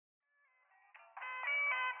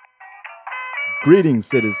Greetings,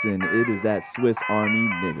 citizen. It is that Swiss Army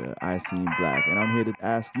nigga, I Seen Black, and I'm here to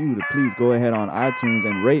ask you to please go ahead on iTunes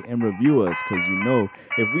and rate and review us, because you know,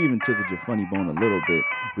 if we even tickled your funny bone a little bit,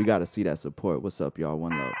 we got to see that support. What's up, y'all?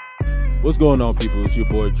 One love. What's going on, people? It's your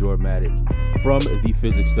boy Jormatic from the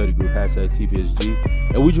Physics Study Group,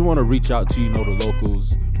 #TPSG, and we just want to reach out to the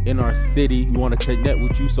locals in our city. We want to connect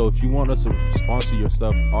with you, so if you want us to sponsor your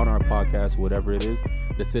stuff on our podcast, whatever it is,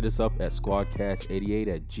 just hit us up at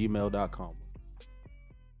squadcast88@gmail.com.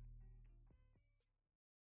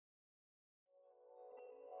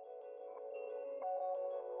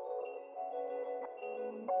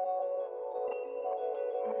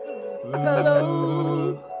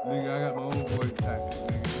 Hello. Nigga, I got my own voice acting,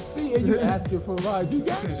 nigga. See, and you asking for mine. You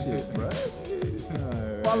got shit, bro.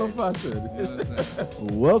 Follow fashion.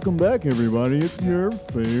 Welcome back, everybody. It's your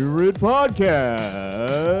favorite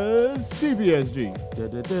podcast, TPSG.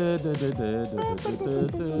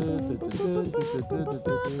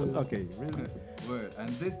 Okay, really? Word. And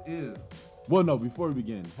this is... Well, no, before we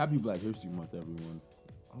begin, happy Black History Month, everyone.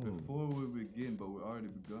 Before we begin, but we already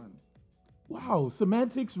begun. Wow,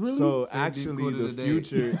 semantics, really? So, actually, the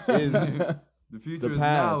future is... The future the is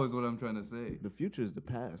past. now is what I'm trying to say. The future is the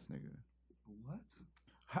past, nigga. What?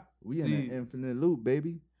 We in an infinite loop,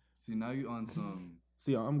 baby. See, now you on some...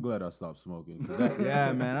 See, I'm glad I stopped smoking.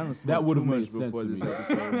 Yeah, man, I don't smoke That would have too made much sense before to this me.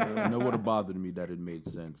 episode. And it would have bothered me that it made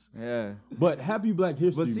sense. Yeah. But happy Black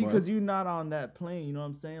History But see, Month. because you're not on that plane, you know what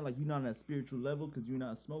I'm saying? Like, you're not on that spiritual level because you're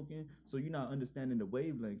not smoking. So you're not understanding the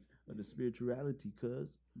wavelengths of the spirituality, cuz.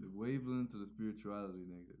 The wavelengths of the spirituality,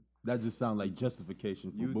 nigga. That just sounds like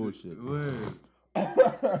justification for bullshit. Word.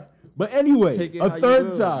 But anyway, Take it a how you third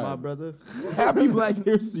will, time. my brother. Happy Black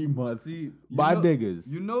History Month. See, by niggas.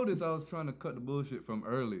 You notice I was trying to cut the bullshit from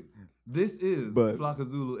early. This is But- Flocka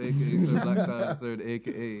Zulu, a.k.a. Sir Black Child III,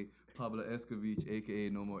 a.k.a. Pablo Escovich, a.k.a.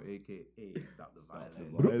 No More, a.k.a. Stop the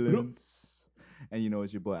Violence. And you know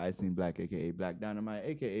it's your boy, I Seen Black, a.k.a. Black Dynamite,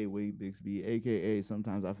 a.k.a. Wade Bixby, a.k.a.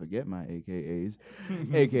 sometimes I forget my a.k.a.s,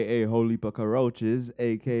 a.k.a. Holy Roaches,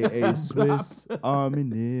 a.k.a. Swiss Army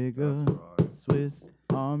nigga. Swiss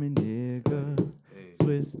Army nigga. Hey.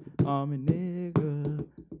 Swiss Army nigga.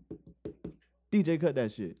 DJ, cut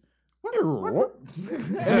that shit.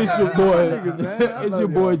 And it's your boy, Niggas, man. I it's love your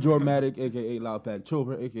boy y'all. Jormatic, aka Loud Pack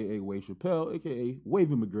Chopra, aka Wave Chappelle, aka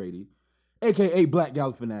Wavy McGrady, aka Black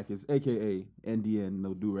Galifianakis, aka NDN,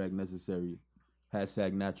 no do-rag necessary,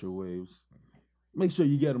 #natural waves. Make sure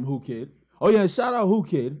you get them, Who Kid. Oh yeah, shout out Who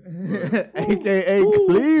Kid, a.k.a. We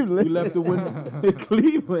Cleveland. left the window.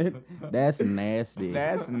 Cleveland. That's nasty.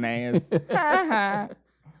 That's nasty.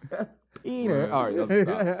 Peter. All right,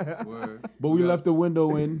 stop. Word. But we left the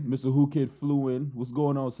window in. Mr. Who Kid flew in. What's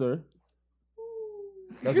going on, sir?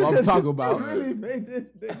 That's what I'm talking about. You really made this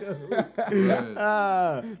nigga.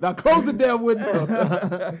 Word. Now close the damn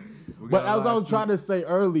window. We But got as I was last trying to say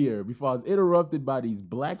earlier, before I was interrupted by these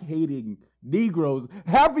black-hating Negroes,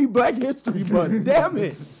 happy Black History Month. Damn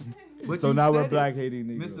it. But So you now we're said black it. hating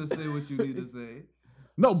niggas. Mister, say what you need to say.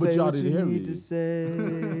 No, but Say y'all what didn't you hear need me. to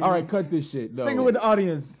say. All right, cut this shit. No. Sing it with the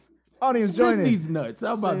audience. Audience, join Sing in. these nuts.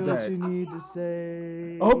 How about say that? what you need to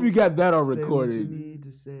say. I hope you got that on Say what you recording. need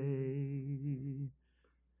to say.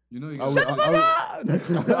 You know you Are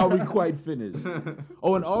got are we quite finished?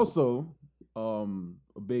 Oh, and also, a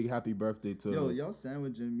big happy birthday to... Yo, y'all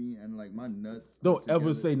sandwiching me and like my nuts. Don't together.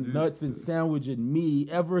 ever say nuts and sandwich and me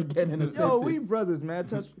ever again in a Yo, sentence. we brothers, man.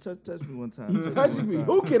 Touch me one time. He's Touch touching one me. time.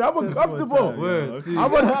 Who kid? I'm Touch me one uncomfortable. time, Word. yo. See,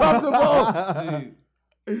 I'm uncomfortable.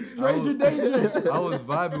 see, Stranger danger. I was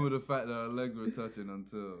vibing with the fact that our legs were touching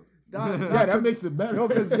until... Yeah, that makes it better. Yo,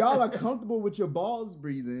 because y'all are comfortable with your balls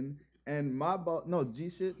breathing, and my ball. No, G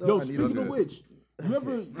shit though. Yo, I need speaking to- of which, you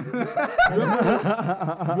ever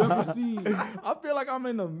see? I feel like I'm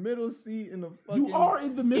in the middle seat in the fucking. You are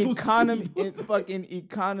in the middle economy, seat. in fucking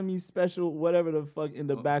economy special, whatever the fuck, in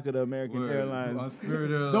the back of the American Word. Airlines. On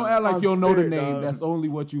Spirit Airlines. Don't act like On you don't know the Spirit, name. dog. That's only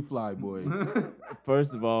what you fly, boy.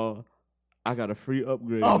 First of all, I got a free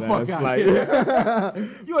upgrade. Oh, last fuck out flight.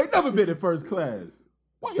 You ain't never been in first class.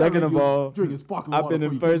 Why y'all Second niggas of all, drinking sparkling I've water been in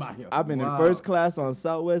before you first. came out here? I've been in Wow. first class on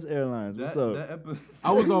Southwest Airlines. What's up?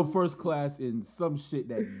 I was on first class in some shit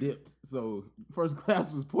that dipped, so first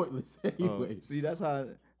class was pointless anyway. See, that's how.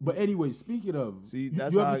 But anyway, speaking of, See, you,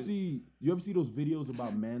 that's you how ever I- see those videos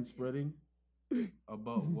about man spreading?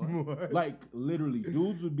 About what? Like literally,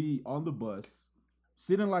 dudes would be on the bus,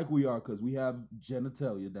 sitting like we are, because we have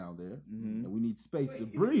genitalia down there, and we need space to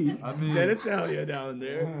breathe. I mean, Genitalia down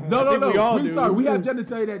there. No, think we all we do. sorry, we have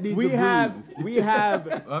genitalia that needs We to have, breathe. we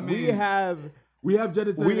have, I we mean- have, We have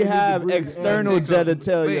genitalia. we that needs to have breathe. external take up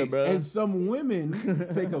genitalia, space. bro. And some women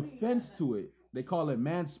take offense to it They call it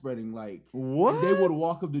man spreading. Like What? they would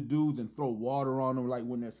walk up to dudes and throw water on them, like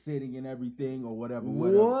when they're sitting and everything or whatever.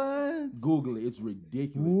 What? Google it. It's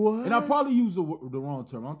ridiculous. What? And I probably used the wrong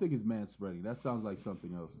term. I don't think it's man spreading. That sounds like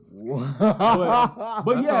something else. What?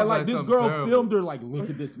 But yeah, sounds like like this something girl terrible. filmed her. Like, look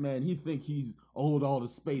at this man. He think he's owed all the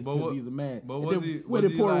space But because what- he's a man. but And was then he- where was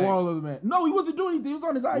they he pour like- water on the man? No, he wasn't doing anything. He was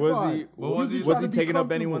on his iPod. Was just he trying to be taking up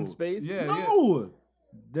comfortable. anyone's space? Yeah. No.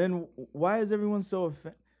 Then why is everyone so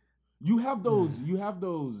offended? You have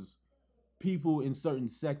those people in certain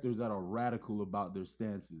sectors that are radical about their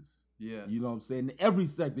stances. Yes. You know what I'm saying? In every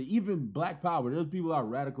sector, even Black Power, there's people that are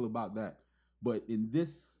radical about that. But in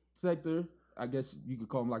this sector, I guess you could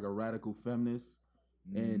call them like a radical feminist.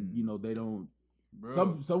 And you know, they don't.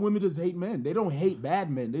 Bro. Some women just hate men. They don't hate bad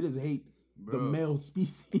men. They just hate the Bro. male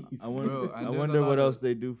species. I wonder, Bro, and I there's wonder a what lot else of-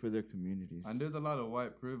 they do for their communities. And there's a lot of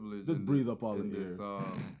white privilege. Just in breathe this, up all in the this,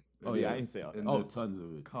 Oh, See, yeah. I ain't say all that. in Oh, this tons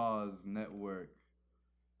of it. cause network.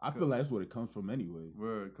 I feel like that's where it comes from anyway.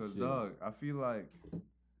 Word, cause Shit. dog, I feel like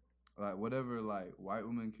whatever like white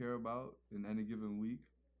women care about in any given week,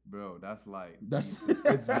 bro, that's like That's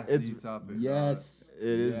that's it's- the topic. yes. It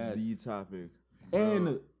is Yes. the topic.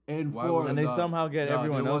 And Why for would And they Dog, somehow get dog,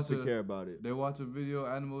 everyone they else watch to a- care about it. They watch a video,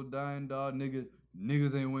 animal dying, dog,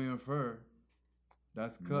 niggas ain't wearing fur.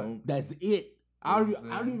 That's cut. Nope. that's it. You I know don't, what I'm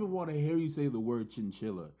I don't saying? even want to hear you say the word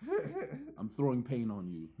chinchilla. I'm throwing pain on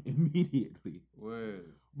you immediately.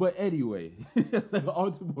 Word. But anyway,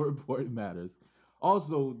 on to more important matters.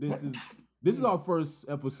 Also, this is our first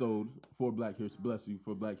episode for Black History. Bless you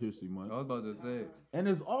for Black History Month, I was about to say. and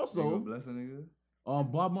it's You gonna also bless a nigga?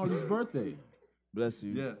 Bob Marley's birthday. Bless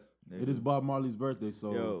you. Yes. It is Bob Marley's birthday,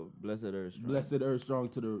 so Yo, blessed earth. strong. blessed earth strong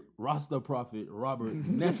to the Rasta prophet Robert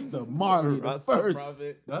Nesta Marley the Rasta first.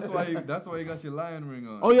 prophet. That's why you got your lion ring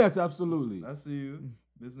on. Oh yes, absolutely. I see you.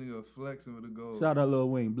 This nigga flexing with the gold. Shout out Lil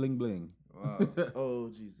Wayne, bling bling. Wow. Oh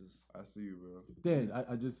Jesus. I see you, bro. Damn,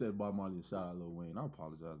 I just said Bob Marley and shout out Lil Wayne. I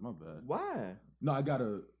apologize, my bad. Why? No, I got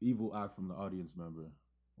a evil eye from the audience member.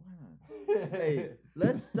 Why not? Hey,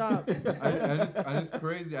 let's stop. And it's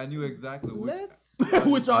crazy. I knew exactly which. Let's.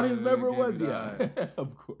 Which audience Yeah, member gave was? you the Yeah, eye.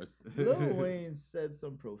 of course. Lil Wayne said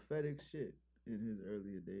some prophetic shit in his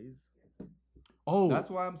earlier days. Oh, That's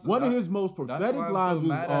why I'm so, one of that- his most that's prophetic why I'm lines so was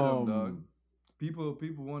mad at him, dog. People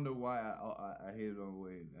wonder why I hated on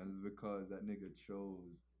Wayne, and it's because that nigga chose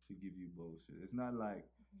to give you bullshit. It's not like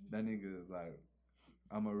that nigga like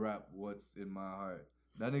I'ma rap what's in my heart.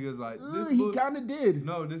 That nigga's like this. He kind of did.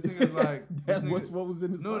 No, this nigga's like That this was nigga- what was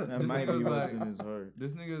in his No, heart. That This might be nigga's what's like- in his heart.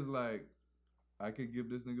 This nigga's like, I could give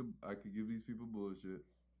these people bullshit,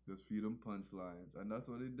 just feed them punchlines, and that's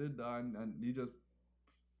what he did, dog. And he just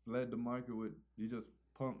fled the market with, he just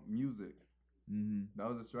pumped music. Mm-hmm. That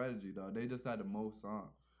was a strategy, dog. They just had the most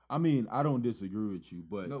songs. I mean, I don't disagree with you,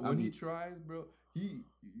 but No, I when mean, he tries, bro,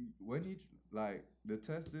 like the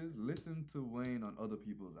test is listen to Wayne on other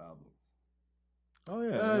people's albums. Oh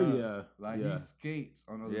yeah. yeah, Like yeah. he skates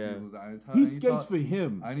on other Yeah. people's albums. He skates for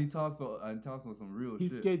him. And he talks about some real He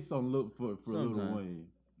shit. skates on for Lil Sometimes. Wayne.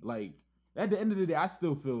 Like at the end of the day, I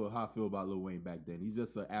still feel how I feel about Lil Wayne back then. He's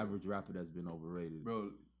just an average rapper that's been overrated.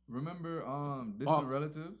 Bro, remember Distant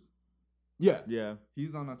Relatives? Yeah, Yeah.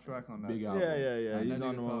 He's on a track on that Big song. album. Yeah. And He's that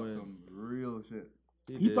on nigga the one talks with. some real shit.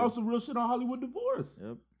 he did. talks some real shit on Hollywood Divorce.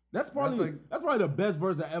 Yep. That's probably that's probably the best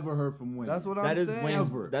verse I ever heard from Wayne. That's what I'm That is saying. Wayne's.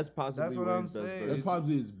 Ever. That's possibly That's what I'm Wayne's best saying. verse. That's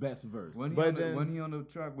probably his best verse. When he, But on the, then- when he on the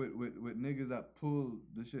track with niggas that pull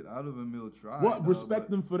the shit out of him, he'll try. What? dog, Respect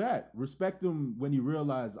but- him for that. Respect him when he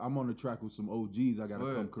realized I'm on the track with some OGs. I gotta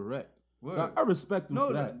Word. come correct. Word. So I respect him No,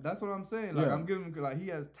 for that. that's what I'm saying. Like Yeah. I'm giving him like he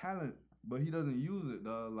has talent, but he doesn't use it,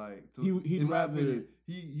 dog. Like to, He'd in my rather- opinion,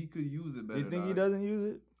 he could use it better. You think he dog. doesn't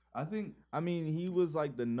use it? I think I mean, he was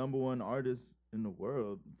like the #1 artist in the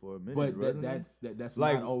world for a minute. But wasn't that's he?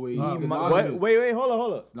 Like not always he synonymous. what, wait,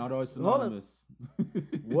 hold on. It's not always Hold up. synonymous.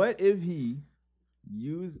 What if he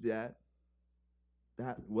used that?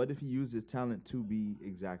 What if he used his talent to be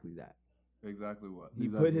exactly that? exactly what. He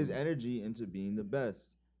put his energy into being the best.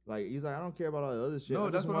 Like he's like, I don't care about all the other shit. No, I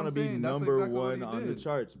that's just what want to I'm be saying. That's number exactly what one he on the did.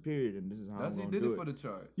 charts. Period. And this is how That's I'm he gonna did do it for the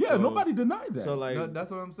charts. Yeah, So- nobody denied that. So like, That's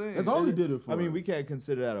what I'm saying. that's all he did it for. I mean, we can't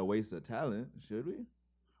consider that a waste of talent, should we?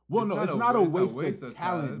 well, no, it's not a waste waste of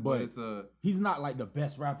talent, but it's a he's not like the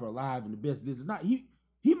best rapper alive and the best. This is not he.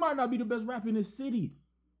 He might not be the best rapper in his city,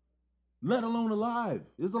 let alone alive.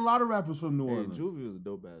 There's a lot of rappers from New Hey, Orleans. Juvie was a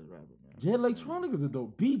dope ass rapper, man. Jet Electronic is a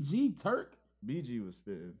dope. BG Turk. BG was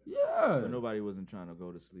spitting, Yeah. but nobody wasn't trying to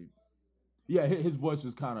go to sleep. Yeah, his voice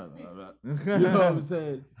was kind of, you know what I'm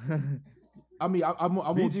saying? I mean, I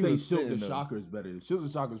won't BG say was Silk spitting, the though. Shocker is better. Silk the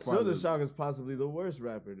Shocker is Silk probably the Shocker is possibly the worst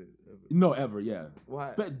rapper. no ever. Yeah,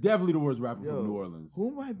 Why? Definitely the worst rapper Yo, from New Orleans.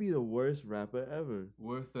 Who might be the worst rapper ever?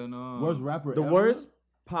 Worse than Worst rapper The ever? worst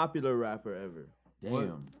popular rapper ever.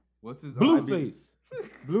 Damn. What's his Blueface.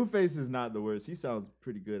 Blueface is not the worst. He sounds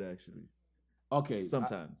pretty good actually. Okay.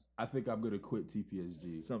 Sometimes. I think I'm gonna quit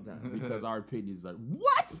TPSG. Sometimes. Because our opinion is like,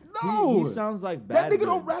 what? No. He sounds like bad. That nigga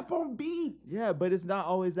don't rap on beat. Yeah, but it's not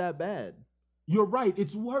always that bad. You're right.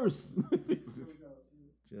 It's worse. Chill.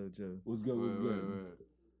 What's good? What's good? Word.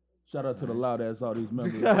 Shout out to the loud ass audience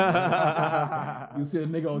members. You You see a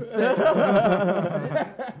nigga on set.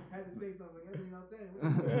 Had to say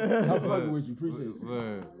something. I'm fucking with you. Appreciate you.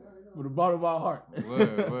 Word. From the bottom of my heart.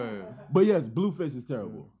 Word. But yes, Blueface is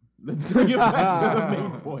terrible. Let's bring it back to the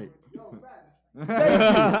main point.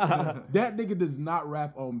 That nigga does not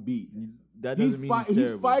rap on beat. That He's, doesn't mean he's he's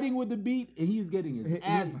terrible. fighting with the beat and he's getting his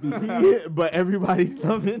ass beat. But everybody's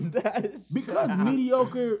loving that. Because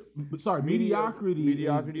mediocrity Mediocrity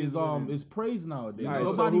is is winning. is praised nowadays. All right,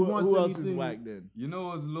 so Nobody wants who else anything. is whack then? You know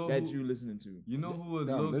what's low? That you listening to? You know who was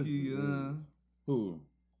Damn, low this key? is- Who?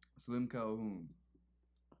 Slim Calhoun.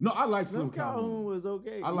 No, I like Slim Slim Calhoun Calhoun. was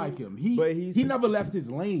okay. I like him. but He never left his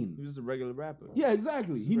lane. He was just a regular rapper. Yeah,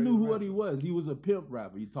 exactly. He knew regular what rapper. he was. He was a pimp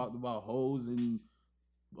rapper. He talked about hoes and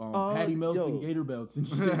patty melts yo. and gator belts and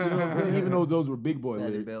shit. You know what I'm saying? Even though those were big boy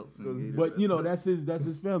lyrics. But you know, that's his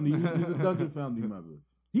family. He's a Dungeon family member.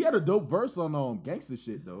 He had a dope verse on gangster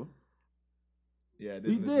shit though. Yeah, I He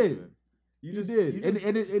listen to did. it. He just- did. you And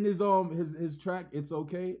just- in his track, It's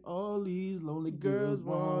Okay. All these lonely girls Girls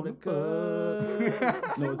wanna wanna fuck. cut.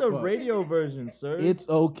 No, Sing it's the fuck. radio version, sir. It's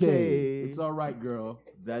okay. Okay. It's all right, girl.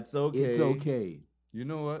 That's okay. It's okay. You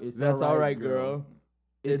know what? It's That's all right, girl.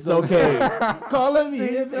 It's okay. Calling me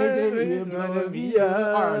if you're blowing me up.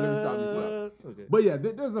 All right, let me stop. Okay. But yeah,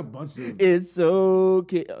 there's a bunch of It's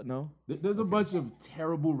okay. No. there's a bunch of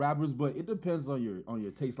terrible rappers, but it depends on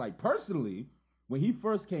your taste. Like personally, when he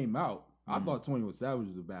first came out, I thought 21 Savage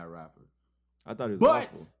was a bad rapper, I thought it was but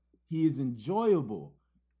awful. he is enjoyable.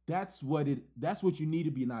 That's what you need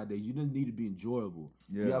to be nowadays. You don't need to be enjoyable.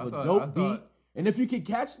 Yeah. You have I a thought- dope I beat, thought- and if you can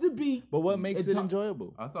catch the beat, But what makes and it talk-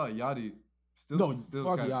 enjoyable? I thought Yachty still. no, still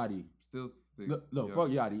fuck kinda- Yachty. Still. Think, No, yeah. fuck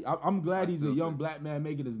Yachty. I'm glad I he's a still young think- black man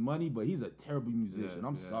making his money, but he's a terrible musician. Yeah,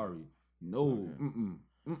 I'm yeah. sorry. No,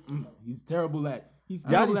 Okay. He's terrible at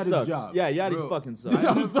terrible Yachty at sucks. his job. Yeah, Yachty Bro, fucking sucks.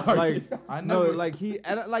 I'm sorry. Like I no, never- like he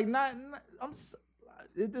and like not.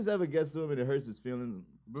 If this ever gets to him and it hurts his feelings,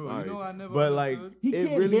 Bro, sorry. you know I never. But like understood? He it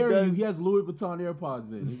can't really hear does. you. He has Louis Vuitton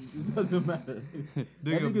AirPods in. It doesn't matter. that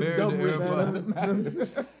Nigga nigga's buried dumb the rich. It AirPods. doesn't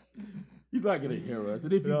matter. He's not gonna hear us,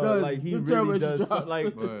 and if he You know, does, like he you're really terrible at your does. job.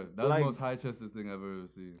 Like Word. That's like- the most high chested thing I've ever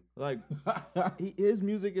seen. like his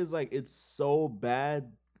music is like it's so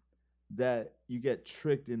bad that you get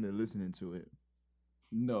tricked into listening to it.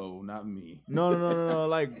 no, not me. No.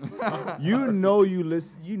 Like you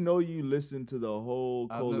listen to the whole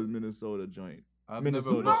I've Cold nev- as Minnesota joint. I've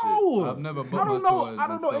Minnesota never. shit. No, I've never. I don't know. I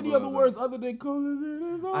don't know any other words other than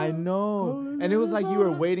 "cool." I know, and it was like you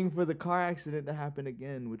were waiting for the car accident to happen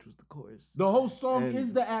again, which was the chorus. The whole song And-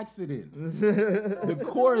 is the accident. The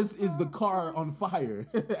chorus is the car on fire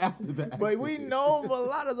after the accident. But we know a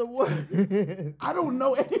lot of the words. I don't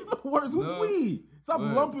know any of the words. Who's No. we? Stop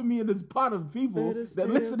Word. lumping me in this pot of people Better that stay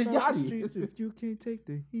listen to off the streets Yachty. if you can't take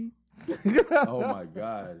the heat. Oh my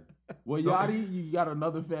God. Well, Yachty, you got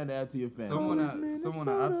another fan to add to your fan. Someone Cold as someone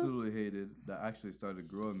I Minnesota. absolutely hated that actually started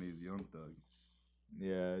growing me is Young Thug.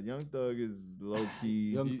 Yeah, Young Thug is low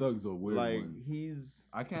key. Young Thug's a weird like one. he's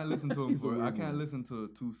I can't listen to him He's a for. I weird can't one. listen to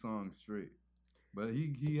 2 songs straight. But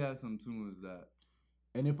he has some tunes that.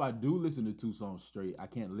 And if I do listen to 2 songs straight, I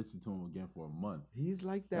can't listen to them again for a month. he's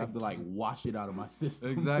like I that. have to like wash it out of my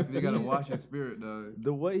system. Exactly, you gotta watch your spirit, dog.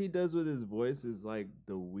 The what he does with his voice is like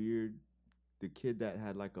the kid that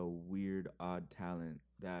had like a weird odd talent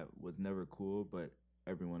that was never cool, but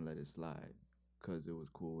everyone let it slide because it was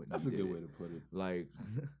cool. When That's he a did good it. way to put it. Like,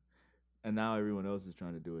 and now everyone else is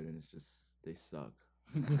trying to do it, and it's just they suck.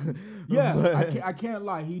 Yeah, But- I can't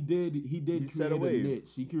lie. He did set create a a wave.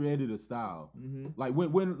 niche. He created a style. Mhm. Like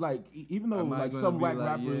when like even though Am I like gonna some be whack like,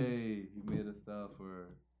 rappers. Yay, he made a style for.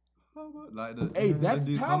 Like the, Hey, that's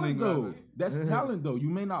these talent humming though. rappers. That's talent though. You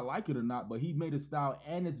may not like it or not, but he made a style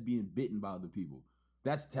and it's being bitten by other people.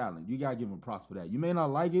 That's talent. You gotta give him props for that. You may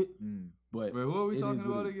not like it, but Wait, what are we it is talking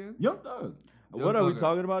what about it- again? Young Thug. What are we Thugger.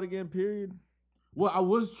 talking about again? Period. Well, I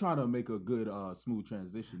was trying to make a good smooth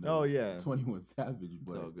transition. Oh, yeah. 21 Savage, It's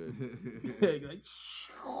but all good. like,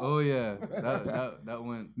 Oh yeah, that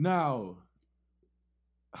went. now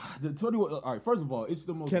the 21. All right, first of all, it's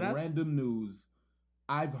the most Can I- random news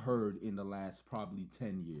I've heard in the last probably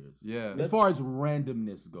 10 years. Yeah. As far as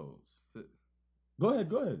randomness goes. So- Go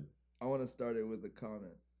ahead. I want to start it with a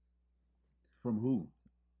comment From who?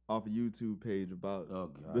 off a YouTube page about Oh,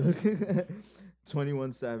 God.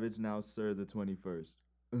 21 Savage now Sir the 21st.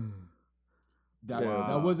 That, Wow.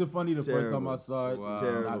 that wasn't funny the first time I Terrible. saw it. Wow. It's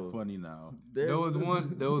Terrible. not funny now. There was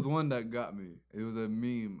one that got me. It was a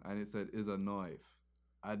meme and it said "is a knife."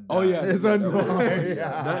 I died. Oh, yeah. It's annoying.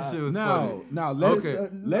 That shit was funny. Now let's Okay.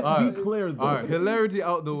 let's All be right. clear though. All right, hilarity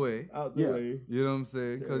out the way. Out the Yeah. way. You know what I'm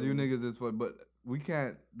saying? Because you Terrible. niggas is fun, but we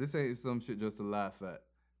can't. This ain't some shit just to laugh at.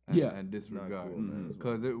 Yeah. And disregard. cool, man.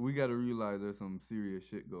 Because we got to realize there's some serious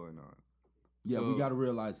shit going on. Yeah, we So- got to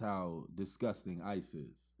realize how disgusting ICE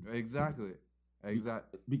is. Exactly.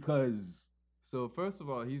 Exactly. Because So first of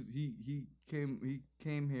all, he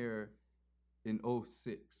came here in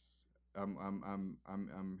 06.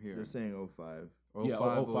 I'm here. They're saying 05. yeah,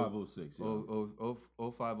 05, 0506. Yeah.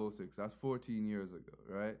 0506. That's 14 years ago,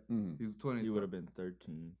 right? Mhm. He's 20. He would have been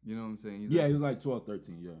 13. You know what I'm saying? Yeah, he was like 12,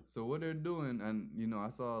 13, yeah. So what they're doing, and I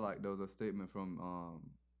saw like there was a statement from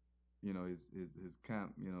his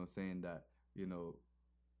camp, saying that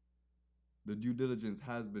the due diligence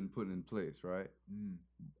has been put in place, right?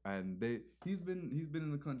 And he's been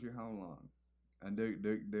in the country how long? And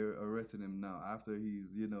they're arresting him now after he's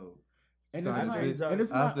And it's started not- bus- and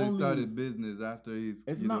it's not after he only- started business, after he's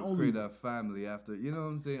It's not only- created a family, after you know what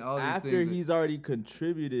I'm saying. All these After things that- he's already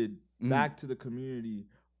contributed Mhm. back to the community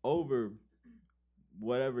over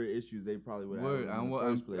whatever issues they probably would have Word, in and the what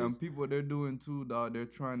first place. and people, what they're doing too, dog. They're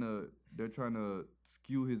trying to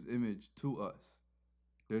skew his image to us.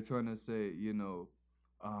 They're trying to say,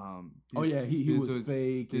 Oh yeah, he was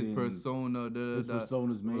fake. His and persona, His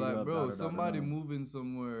persona's made like, up. bro, da, da, da, da, somebody da. moving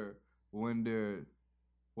somewhere when they're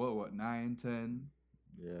what 9, 10.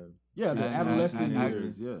 Yeah. Yeah, the and- adolescent and-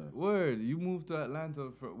 years. Yeah. Word, you moved to Atlanta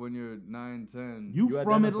when you're 9, 10. You You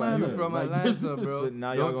from identify- Atlanta? You from Like, Atlanta, this is- bro. So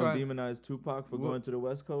now Don't y'all gonna try- demonize Tupac for Wo- going to the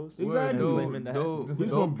West Coast? Exactly. Word, And don't- claiming that. don't- He's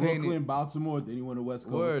don't from paint Brooklyn, it- Baltimore. Then he went to West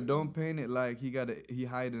Coast. Word, don't paint it like he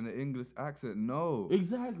hiding an English accent. No.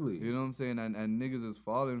 Exactly. You know what I'm saying? And niggas is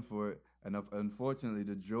falling for it. And unfortunately,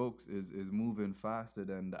 the jokes is moving faster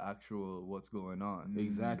than the actual what's going on.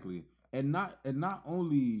 Exactly. And not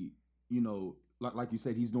only, like you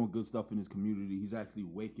said, he's doing good stuff in his community. He's actually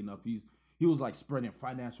waking up. He was like spreading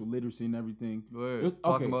financial literacy and everything. Word,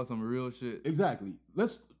 talking about some real shit. Exactly.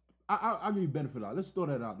 I'll give you benefit of that. Let's throw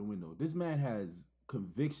that out the window. This man has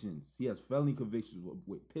convictions. He has felony convictions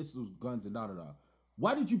with pistols, guns, and da-da-da.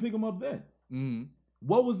 Why did you pick him up then? Mm-hmm.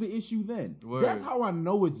 What was the issue then? Word. That's how I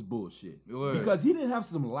know it's bullshit. Word. Because he didn't have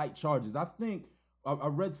some light charges. I think I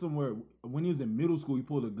read somewhere when he was in middle school, he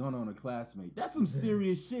pulled a gun on a classmate. That's some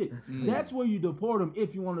serious shit. That's where you deport him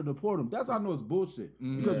if you want to deport him. That's how I know it's bullshit.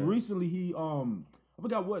 Because recently he I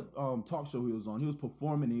forgot what talk show he was on. He was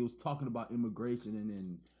performing and he was talking about immigration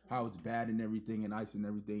and how it's bad and everything and ICE and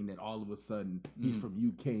everything. That all of a sudden he's from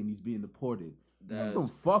UK and he's being deported. That's some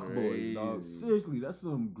fuckboys, dog. crazy. Seriously, that's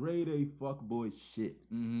some grade A fuckboy shit.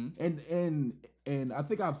 Mm-hmm. And I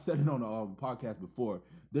think I've said it on a podcast before.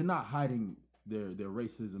 They're not hiding their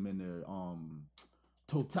racism and their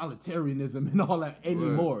totalitarianism and all that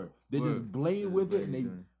anymore. They're just Word. blatant with it and they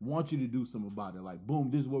blatant. want you to do something about it. Like, boom,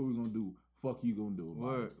 this is what we're gonna do. Fuck you gonna do about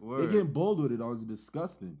Word, it. word. They're getting bold with it. It's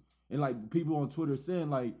disgusting. And like people on Twitter saying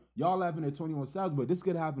like, y'all laughing at 21 Savage, but this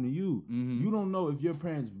could happen to you. Mhm. You don't know if your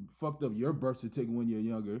parents fucked up your birth certificate when you're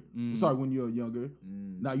younger. Sorry, when you're younger.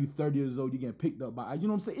 Now you 30 years old, you getting picked up by. You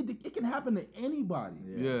know what I'm saying? It can happen to anybody.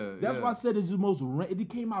 Yeah. That's why I said it's the most. It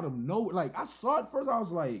came out of nowhere. Like I saw it first, I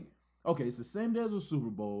was like, okay, it's the same day as the Super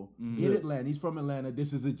Bowl in Atlanta. He's from Atlanta.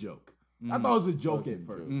 This is a joke. I thought it was a joke at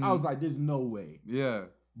first. I was like, there's no way. Yeah.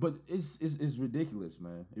 But it's ridiculous,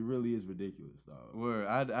 man. It really is ridiculous, dog. Word.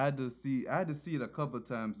 I had to see it a couple of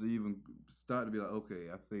times to even start to be like, okay,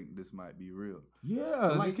 I think this might be real. Yeah,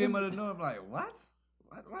 Cause like it came out of nowhere. I'm like, what?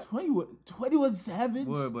 What? 21 Savage.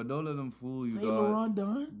 Word, but don't let them fool you, Saint dog. Laurent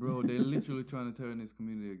Dunn. Bro, they literally trying to turn this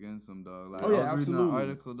community against them, dog. Like Oh, yeah, I was reading absolutely. an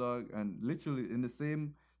article, dog, and literally in the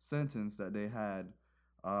same sentence that they had,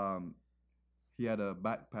 he had a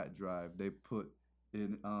backpack drive they put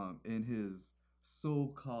in his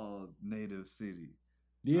so-called native city.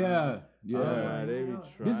 Yeah. They be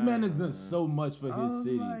This man has trying, done so much for his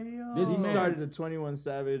city. This He man started a 21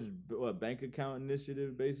 Savage bank account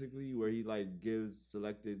initiative, basically, where he like gives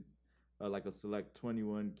selected, like a select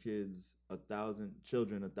 21 kids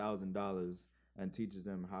 $1,000 and teaches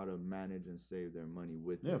them how to manage and save their money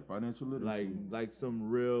with it. financial literacy. Like some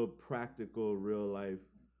real practical, real life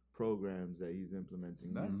programs that he's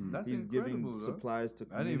implementing. That's He's incredible, giving though. supplies to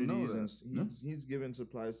I didn't even know communities, and that. he's given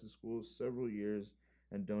supplies to schools several years.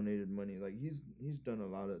 and donated money. Like he's done a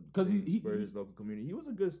lot of 'Cause things he- for he- his local community. He was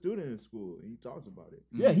a good student in school. He talks about it.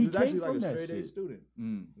 Yeah, he was came actually from like a that straight A shit. student.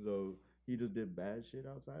 Mm. So he just did bad shit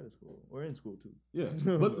outside of school or in school too. Yeah,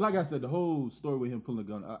 but like I said, the whole story with him pulling a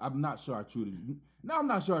gun, I'm not sure how true. I'm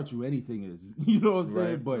not sure how true anything is. You know what I'm saying?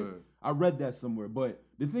 Right, But right. I read that somewhere. But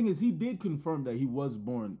the thing is, he did confirm that he was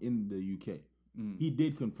born in the UK. Mm. He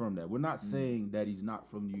did confirm that. We're not saying that he's not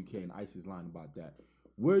from the UK and ICE is lying about that.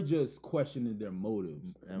 We're just questioning their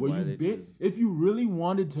motives. And Where why you they been, choose- if you really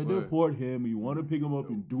wanted to Right. deport him, you want to pick him up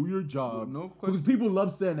and do your job. No Because question. people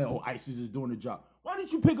love saying that, oh, ISIS is doing the job. Why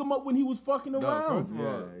didn't you pick him up when he was fucking Dog, around? first of all,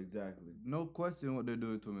 Yeah, exactly. no question what they're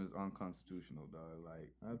doing to him is unconstitutional, dog.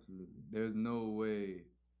 Like, Absolutely. there's no way,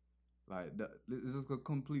 like, that, it's just a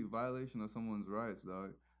complete violation of someone's rights,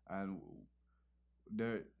 dog. And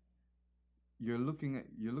you're looking at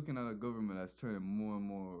a government that's turning more and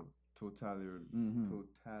more totalitarian.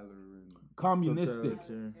 Communistic.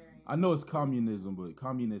 Totalitarian. I know it's communism, but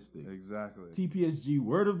communistic. Exactly. TPSG,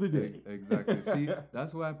 word of the day. Exactly. See,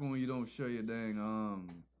 that's what happened when you don't share your dang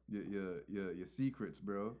your secrets,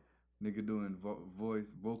 bro. Nigga doing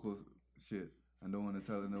vocal shit and don't want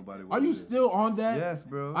to tell nobody. What Are you it is. still on that? Yes,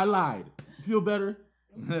 bro. I lied. Feel better?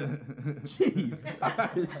 Jeez,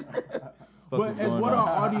 guys. But is as going what on?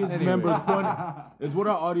 our audience Anyway. members pointed, as what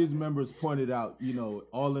our audience members pointed out, you know,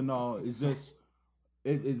 all in all, it's just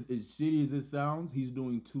as shitty as it sounds. He's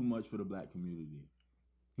doing too much for the black community.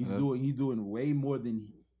 He's doing way more than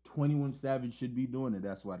 21 Savage should be doing, and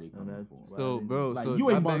that's why they come that's for him. why So, bro, Like so you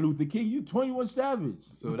ain't that Martin beg- Luther King, you 21 Savage.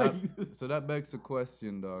 So Like, that begs the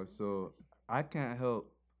question, dog. So I can't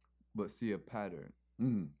help but see a pattern.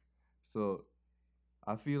 Mhm. So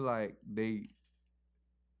I feel like they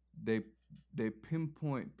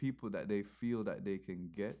pinpoint people that they feel that they can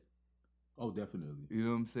get. Oh, definitely. You know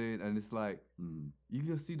what I'm saying? And it's like Mhm. you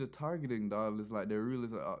can see the targeting, dog. It's like they're really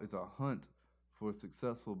it's a hunt for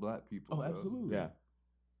successful black people. Oh, bro. absolutely. Yeah.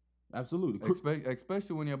 Absolutely.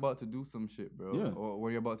 Especially when you're about to do some shit, bro. Yeah. Or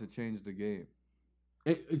when you're about to change the game.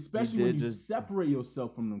 Especially He when did you just- separate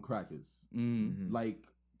yourself from them crackers. Mm-hmm.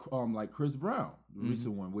 Like Chris Brown, the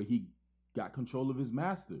recent one where he got control of his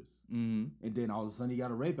masters, Mm-hmm. and then all of a sudden he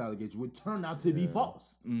got a rape allegation, which turned out to be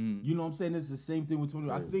false. Mm-hmm. You know what I'm saying? It's the same thing with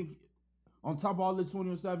 21. I Right. think on top of all this,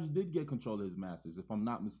 21 Savage did get control of his masters, if I'm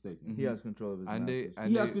not mistaken. He has control of his And they- masters. and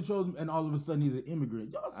He has control, of them, and all of a sudden he's an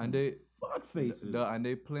immigrant. Y'all some And they fuck faces. and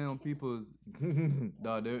they play on people's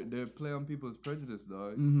dog. They play on people's prejudice,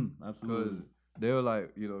 dog. Absolutely. Because they were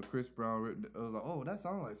like, you know, Chris Brown. I was like, oh, that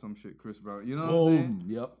sounds like some shit, Chris Brown. You know what I'm saying? Boom.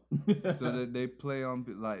 Yep. So they play on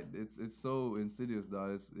like it's so insidious,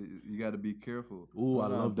 dog. You got to be careful. Ooh, I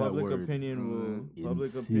love that public word. opinion will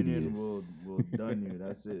done you.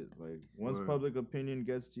 That's it. Like once Word. public opinion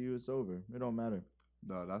gets to you, it's over. It don't matter.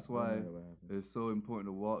 Dog, that's Don't why matter what happens. it's so important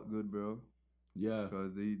to walk good, bro. Yeah.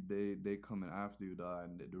 Because they coming after you, dog.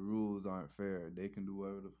 And the rules aren't fair. They can do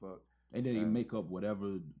whatever the fuck. And then they Yeah. make up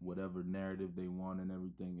whatever narrative they want and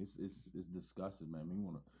everything. It's disgusting, man. You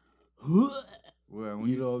wanna, Well, when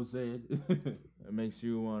you know what I'm saying? It makes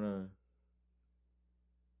you wanna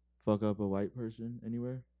fuck up a white person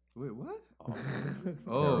anywhere. wait, what?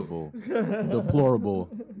 Terrible, deplorable,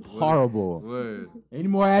 horrible. Word. Any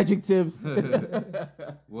more adjectives? I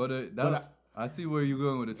see where you're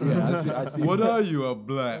going with it. Yeah, I see. What are you, a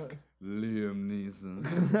black Liam Neeson?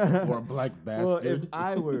 Or a black Well, if bastard?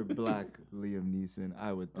 I were black Liam Neeson,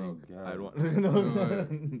 I would think God. I'd want. Oh,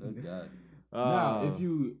 God. Now, Uh, if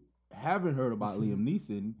you haven't heard about Liam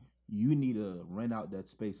Neeson, you need to rent out that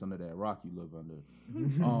space under that rock you live under.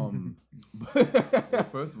 Well,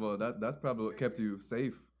 first of all, that's probably what kept you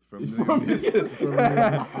safe from Liam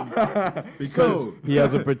Neeson. because he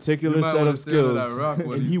has a particular You might set wanna of stay under that skills, rock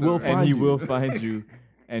when and you he will start- and he find you. will find you,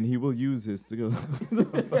 and he will use his skills.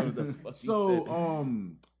 So,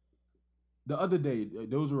 the other day,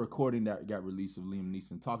 there was a recording that got released of Liam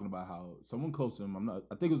Neeson talking about how someone close to him, I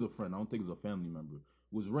think it was a friend, I don't think it was a family member,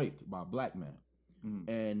 was raped by a black man.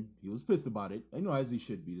 And he was pissed about it, you know, as he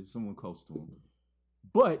should be. There's someone close to him.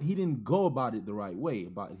 But he didn't go about it the right way,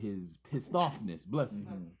 about his pissed offness, bless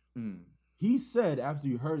him. He said after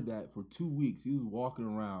he heard that for 2 weeks, he was walking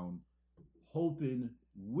around hoping,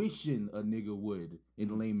 wishing a nigga would,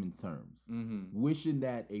 in layman's terms. Wishing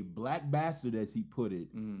that a black bastard, as he put it,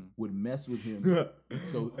 would mess with him.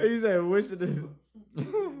 So he said, "Wishing it." Liam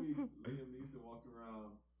Neeson walked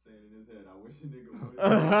around saying in his head, "I wish a nigga would."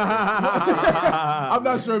 I'm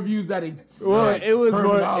not sure if you use that. Well, it was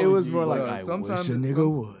more. It was terminology, more like but- I sometimes wish a nigga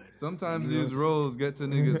some- would. Sometimes these roles get to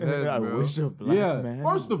niggas' heads, I bro. wish a black Yeah. man.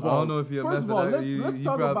 First of I all, don't know if you're first of all, let's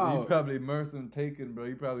talk he about. probably immersed and taken, bro.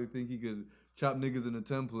 He probably think he could chop niggas in the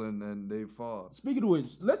temple and they fall. Speaking of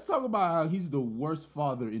which, let's talk about how he's the worst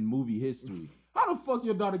father in movie history. How the fuck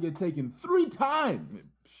your daughter get taken 3 times?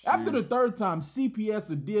 After the 3rd time, CPS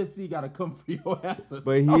or DSC gotta come for your ass.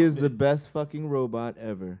 But he is the best fucking robot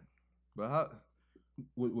ever. But how?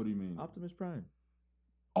 What do you mean? Optimus Prime.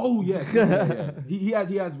 Oh yes, yeah. He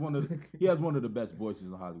has one of the best voices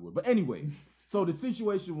in Hollywood. But anyway, so the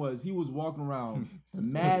situation was he was walking around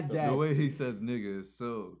mad that The way he says nigga is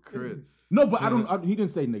so crisp. no, but he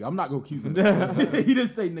didn't say nigga. I'm not gonna accuse him. He didn't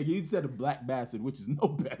say nigga. He said a black bastard, which is no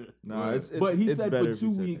better. No, But he it's said better for if 2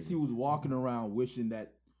 you said weeks nigga. he was walking around wishing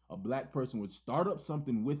that a black person would start up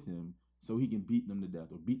something with him so he can beat them to death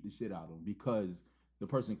or beat the shit out of them because the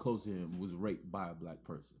person close to him was raped by a black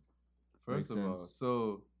person. First Makes of all, sense.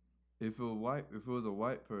 so if it was a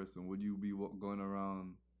white person, would you be going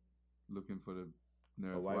around looking for the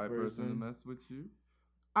nearest white white person to person? mess with you?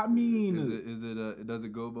 I mean, Does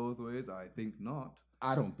it go both ways? I think not.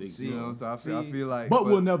 I don't think See, You know, so. so I feel like, But for-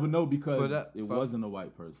 we'll never know because that- it for- wasn't a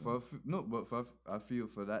white person. I feel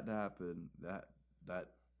for that to happen, that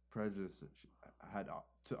prejudice had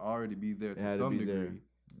to already be there had to to some be there. degree.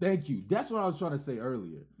 Thank you. That's what I was trying to say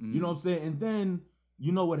earlier. You know what I'm saying? And then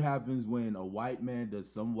you know what happens when a white man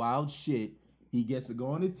does some wild shit. He gets to go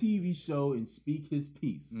on a TV show and speak his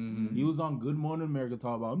piece. He was on Good Morning America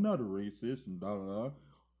talking about I'm not a racist and da da da.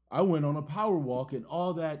 I went on a power walk and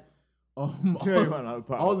all that.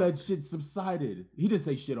 All that shit subsided. He didn't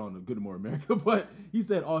say shit on the Good Morning America, but he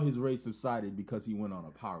said all his rage subsided because he went on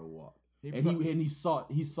a power walk. He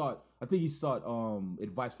sought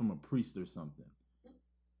advice from a priest or something.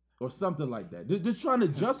 Or something like that. Just trying to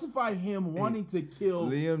justify him wanting to kill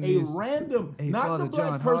Liam a needs- random, Hey, not Father the black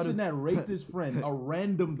John, how person did- that raped his friend, a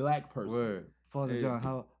random black person. Word. Father Hey. John,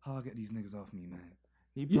 how I get these niggas off me, man?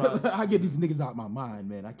 He Yeah, probably, I get these niggas out my mind,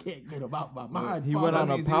 man. I can't get them out my mind. he Father. went on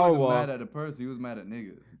That a means power he wasn't walk. mad at the person. He was mad at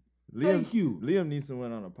niggas. Thank you. Liam Neeson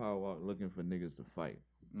went on a power walk looking for niggas to fight.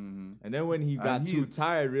 Mm-hmm. And then when he got too he's-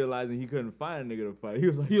 tired, realizing he couldn't find a nigga to fight,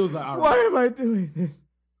 he was like, All why right. am I doing this?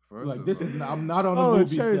 First Like of this all. is I'm not on a Oh, a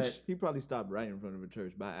movie church. set. He probably stopped right in front of a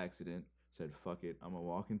church by accident. Said, fuck it, I'm gonna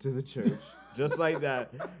walk into the church. Just like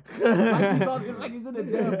that. like he's in a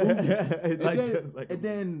damn movie. Like, and just like a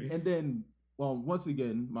then, once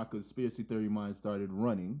again, my conspiracy theory mind started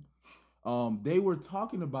running. They were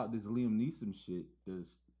talking about this Liam Neeson shit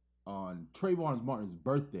on Trayvon Martin's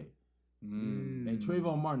birthday. And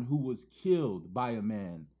Trayvon Martin, who was killed by a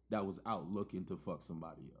man that was out looking to fuck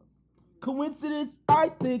somebody up. Coincidence? I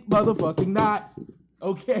think motherfucking not.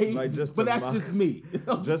 Okay, Like, just but to that's mock- just me.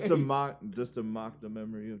 just to Okay? mock the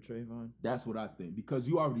memory of Trayvon. That's what I think because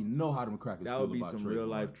you already know how them crackers That feel would be about some Trayvon. real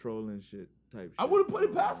life trolling shit type shit. I wouldn't put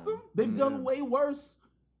it past them. They've done way worse.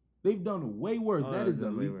 They've done way worse. Oh, That they've is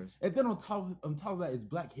done way elite. worse. And then on top of that is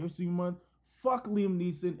Black History Month. Fuck Liam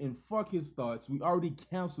Neeson and fuck his thoughts. We already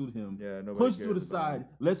canceled him. Yeah, nobody Pushed to the cares about side. him.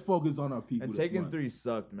 Let's focus on our people. And this Taken month. 3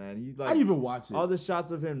 sucked, man. He I like didn't even watch it. all the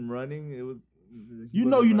shots of him running. It was. You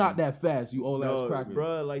know you're not that fast, you old ass No, cracker.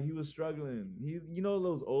 bruh, like he was struggling. You know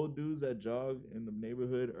those old dudes that jog in the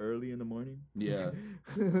neighborhood early in the morning? Yeah.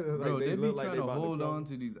 Like, Bro, they be look like trying they to about hold crawl. on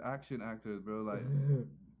to these action actors, bro. Like,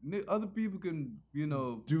 other people can, Do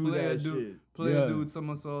play that a dude, shit. play Yeah. a dude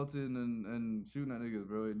somersaulting and shooting at niggas,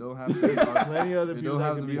 bro. It don't have to be. Plenty other It people don't that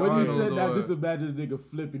have can to be be When you Arnold said that, or- just imagine a nigga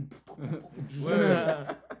flipping.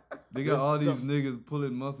 They got There's all these some- niggas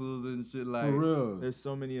pulling muscles and shit. Like, For real. There's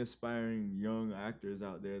so many aspiring young actors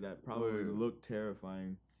out there that probably Word. look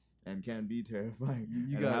terrifying and can be terrifying.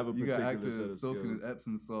 you and got have a you got particular set actors of soaking in skills.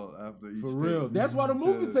 Epsom salt after each. For take. real. That's why the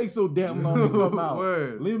movie Yeah. takes so damn long to come out.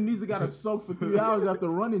 Word. Liam Neeson got to soak for 3 hours after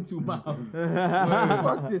running 2 miles.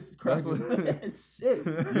 Fuck this That's cracker. what- Shit.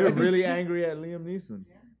 You're And really this- angry at Liam Neeson.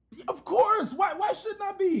 Of course. Why shouldn't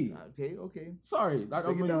I be? Okay. Sorry, I Take don't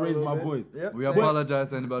it really down a raise little my bit. voice. Yep. We thanks. apologize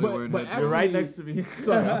to anybody but wearing actually- headphones. You're right next to me.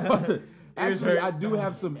 Sorry. Actually, hurt. I do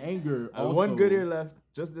have some anger. Also. One good ear left.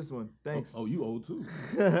 Just this one. Thanks. Oh, you old too.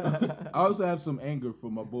 I also have some anger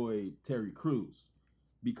for my boy Terry Crews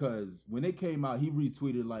because when it came out, he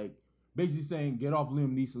retweeted like basically saying, "Get off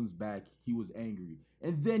Liam Neeson's back." He was angry,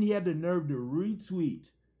 and then he had the nerve to retweet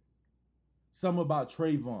some about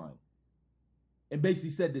Trayvon, and basically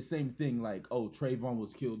said the same thing like, "Oh, Trayvon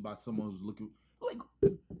was killed by someone who's looking like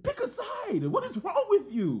pick a side. What is wrong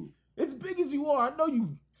with you? As big as you are, I know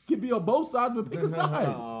you can be on both sides, but pick a side."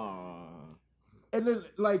 Aw. And then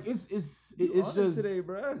like it's You it's on it just today,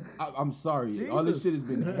 bro. I'm sorry. All this Jesus. shit has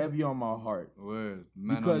been heavy on my heart. Word.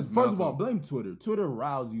 Man on Because his first of all, Malcolm. blame Twitter. Twitter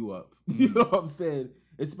riles you up. You know what I'm saying?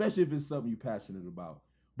 Especially if it's something you're passionate about.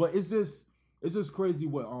 But it's just crazy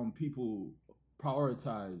what people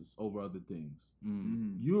prioritize over other things.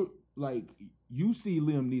 Mm. You see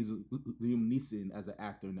Liam Neeson as an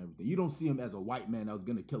actor and everything. You don't see him as a white man that was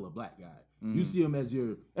gonna kill a black guy. You see him as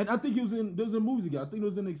and I think there was in movies together. I think it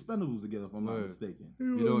was in Expendables together, if I'm not mistaken.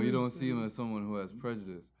 You don't see him as someone who has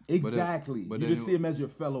prejudice. Exactly. But you then just see him as your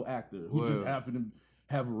fellow actor who just Word. happened to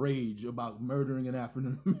have rage about murdering an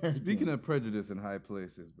African American. Speaking of prejudice in high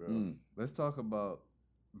places, bro, let's talk about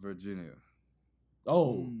Virginia.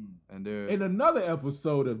 Oh, And they're in another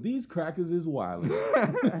episode of These Crackers is Wildin'.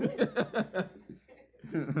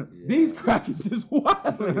 These Crackers is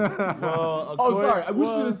Wildin'. Well, Sorry. I wish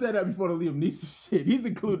we have said that before the Liam Neeson shit. He's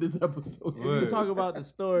included this episode. If you talk about the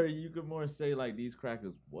story, you could more say like these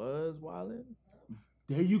crackers was wildin'.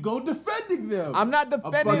 There you go, defending them. I'm not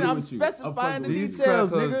defending. fucking I'm with you. specifying the I'm fucking these details,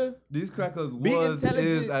 crackers, nigga. These crackers Be was,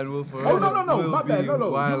 intelligent. is, and will forever. Oh no, will my bad. be No,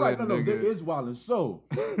 you're right. wildin', No, there nigga. is Wildin'. So,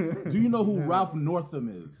 do you know who Ralph Northam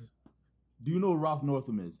is? Do you know who Ralph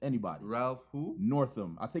Northam is? Anybody? Ralph who?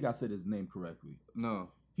 Northam. I think I said his name correctly. No.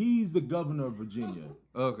 He's the governor of Virginia,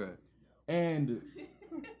 Okay. and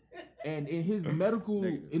in his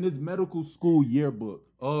medical school yearbook,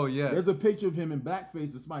 Oh yeah. there's a picture of him in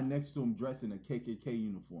blackface. There's somebody next to him dressed in a KKK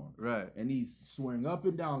uniform, Right. and he's swearing up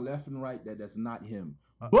and down, left and right, that that's not him.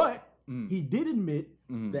 But he did admit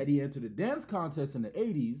that he entered a dance contest in the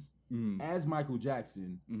 '80s as Michael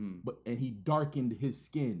Jackson, and he darkened his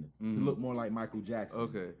skin to look more like Michael Jackson.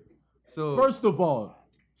 Okay. So First of all,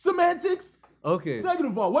 semantics. okay. Second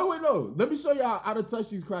of all, wait, no. Let me show you how out of touch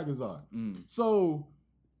these crackers are. So,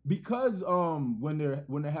 because when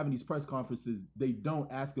they're having these press conferences, they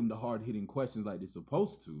don't ask them the hard hitting questions like they're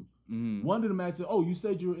supposed to. One of them asked, "Oh, you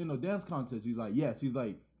said you were in a dance contest." He's like, "Yes." He's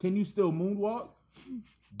like, "Can you still moonwalk?"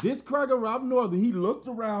 This cracker, Rob Northern, he looked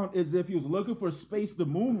around as if he was looking for space to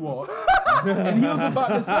moonwalk, and he was about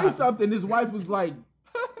to say something. His wife was like,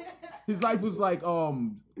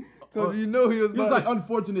 Because you know he was He was about like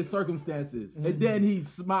unfortunate circumstances, and then he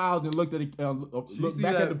smiled and looked at looked see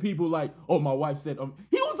back that? at the people like, "Oh, my wife said."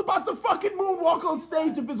 He was about to fucking moonwalk on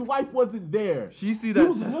stage if his wife wasn't there. She see He that.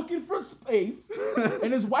 was looking for space,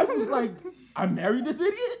 and his wife was like, "I married this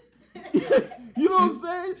idiot." You know what I'm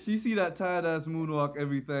saying? She see that tired ass moonwalk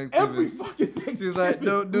every Thanksgiving. Every fucking Thanksgiving. She's like,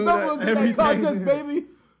 "Don't do Remember that was in every that contest, baby.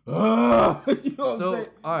 You know what I'm So saying?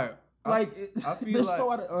 all right. Like, I feel they're like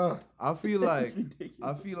so out of, I feel like it's ridiculous.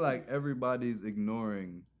 I feel like everybody's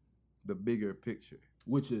ignoring the bigger picture.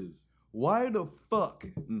 Which is Why the fuck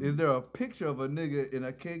is there a picture of a nigga in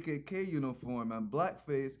a KKK uniform and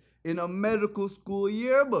blackface in a medical school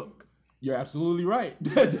yearbook? you're absolutely right.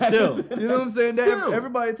 Still. You know what I'm saying? Still.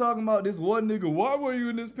 Everybody talking about this one nigga. Why were you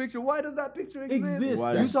in this picture? Why does that picture exist? Exists,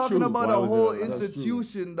 You that's talking true. about Why a was it whole on that? That's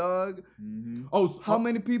institution, dog. Oh, so, How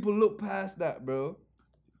many people look past that, bro?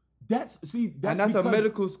 That's And that's a because-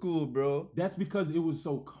 medical school, bro. That's because it was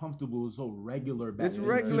so comfortable, it was so regular back It's then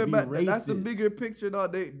regular, to be but that's the racist. bigger picture,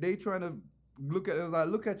 dog. They trying to look at it like,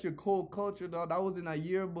 look at your cold culture, dog. That was in a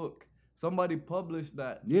yearbook. Somebody published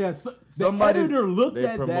that. Yeah, so, Somebody- the editor looked They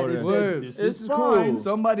at that promoted and it. said, Word. "This It's is cool. fine."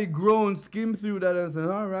 Somebody grown skimmed through that and said,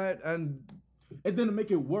 all right, and And then to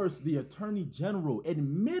make it worse, the attorney general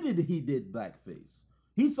admitted he did blackface.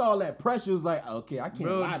 He saw that pressure, was like, okay, I can't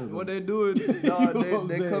bro, lie to them. what they doing, You dog, know what I'm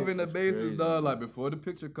they saying? covering the bases, crazy. dog. Like before the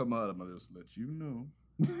picture come out, I'm gonna just let you know.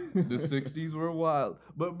 The 60s were wild.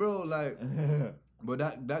 But bro, like, but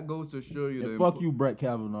that goes to show you And the fuck you, Brett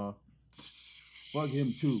Kavanaugh. Fuck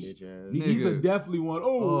him too. Bitch ass. He's a Nigga. definitely one.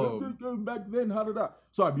 Oh. Back then, how did I?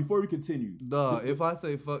 Sorry, before we continue. Dog, if I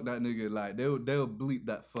say fuck that nigga, like they'll bleep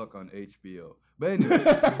that fuck on HBO. But anyway,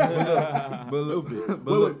 but look, Stupid.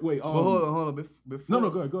 but look, Wait, but hold on. Before, No,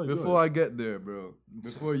 go ahead, go ahead. Before I get there, bro.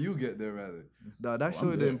 Before you get there, rather. Dog, that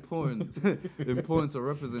shows the importance of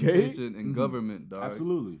representation in government, dog.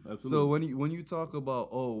 Absolutely. So when you talk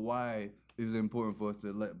about why is it important for us to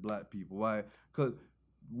elect black people? Why? Because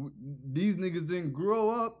these niggas didn't grow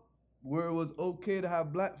up where it was okay to have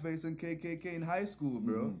blackface and KKK in high school,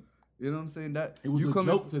 bro. You know what I'm saying? That it was you a come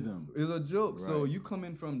joke in, to them. It's a joke. So Right. you come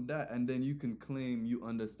in from that, and then you can claim you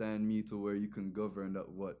understand me to where you can govern that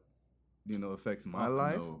what affects my Fuck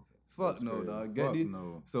life. no. Fuck That's no, crazy. dog. Fuck These,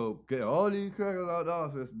 no. So get all these crackers out of the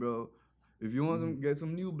office, bro. If you want get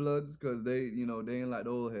some new bloods, cause they ain't like the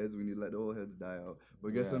old heads. We need to let the old heads die out.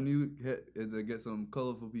 But get some new heads, get some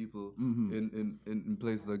colorful people in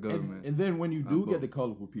places of government. And then when you do I'm get both. the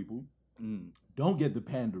colorful people, Don't get the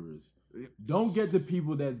panderers. Don't get the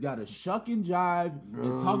people that's got to shuck and jive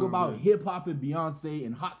and talk about hip hop and Beyonce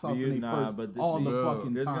and hot sauce in their purse all the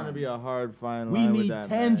fucking There's time. gonna be a hard fine We line need with that,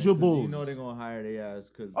 man, 'cause tangibles. you know they're gonna hire their ass.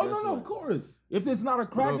 Cause Oh, guess no, what? of course. If it's not a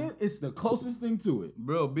cracker, it's the closest thing to it.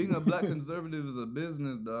 Bro, being a black conservative is a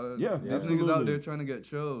business, dog. Yeah, These absolutely. niggas out there trying to get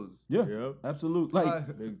shows. Yeah, Yep. absolutely.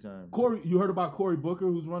 Like, Big time. Cory, you heard about Cory Booker,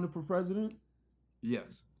 who's running for president?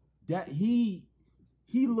 Yes. That he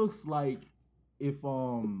looks like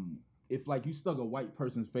if like you stuck a white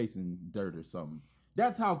person's face in dirt or something.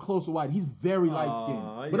 That's how close to white. He's very light skinned.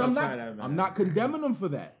 you But I'm gotta not try that, man. I'm not condemning him for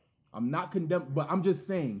that. But I'm just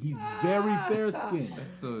saying he's very fair skinned.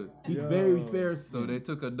 So He's very fair so skinned. they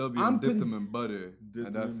took a W I'm and dipped con- them in butter. Dipped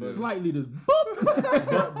And them that's in it. butter. Slightly just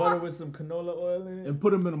boop, Butter with some canola oil in it. and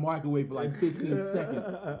put him in the microwave for like 15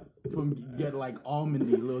 seconds from get like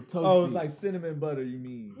almondy, little toasty. Oh, it's like cinnamon butter. You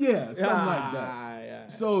mean? yeah, something like that. Yeah.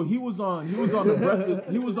 So he was on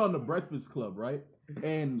the Breakfast Club, right?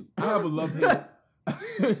 And I have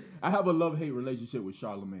a love hate relationship with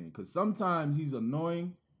Charlamagne because sometimes he's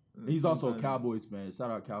annoying. He's also a Cowboys fan.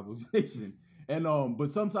 Shout out Cowboys Nation. And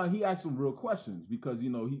but sometimes he asks some real questions because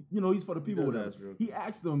he's for the people. does Whatever. ask real He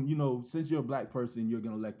asked them, since you're a black person, you're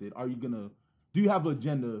gonna elected. Do you have an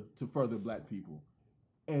agenda to further black people?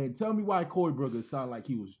 And tell me why Cory Booker sounded like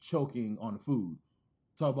he was choking on the food.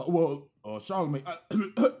 Talk about Charlamagne.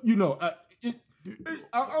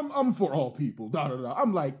 I'm for all people. Da, da, da.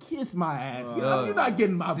 I'm like, kiss my ass. You're not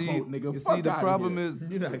getting my vote, nigga. You Fuck see, the outta problem here. is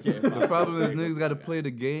You're not getting the problem is niggas got to play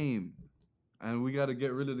the game, and we got to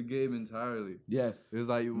get rid of the game entirely. Yes. It's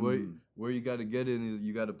like where you got to get in is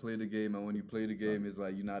you got to play the game, and when you play the game, it's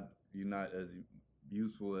like you're not as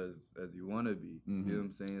useful as you want to be. You know what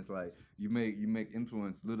I'm saying? It's like you make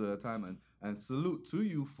influence little at a time, and salute to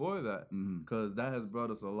you for that, because that has brought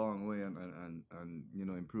us a long way and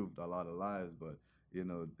improved a lot of lives. But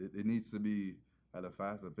it needs to be at a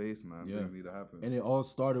faster pace, man. Yeah. Things need to happen. And it all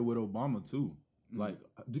started with Obama too. Like,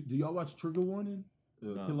 do y'all watch Trigger Warning?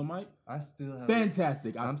 No. Killer Mike? I still have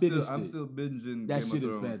Fantastic. I'm still binging. that Game shit of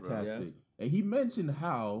is Thrones, bro. fantastic. And he mentioned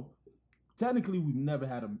how technically we've never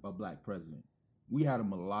had a black president. We had a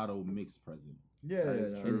mulatto mixed president. Yeah,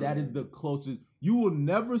 is yeah, true. And that is the closest. You will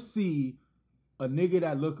never see a nigga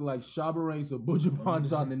that look like Shabba Ranks or Butcher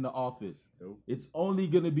Bonton in the office. Nope. It's only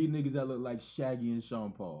gonna be niggas that look like Shaggy and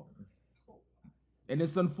Sean Paul. And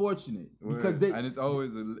it's unfortunate because and it's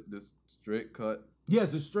always this straight cut.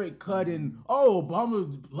 it's a straight cut and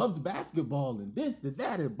Obama loves basketball and this and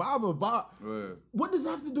that and blah blah blah. Word. What does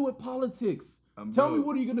that have to do with politics? Tell me,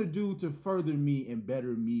 what are you gonna do to further me and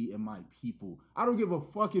better me and my people? I don't give a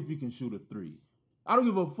fuck if you can shoot a 3. I don't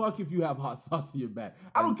give a fuck if you have hot sauce in your back.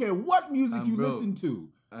 I don't care what music you bro, listen to.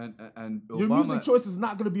 And Your Obama, music choice is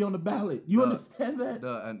not gonna be on the ballot. You understand that?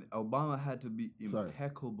 and Obama had to be Sorry.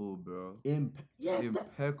 impeccable, bro. Yes,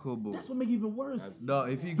 Impeccable. that's what makes it even worse. No,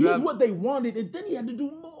 if he Here's grabbed, what they wanted, and then he had to do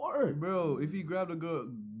more. bro, if he grabbed a girl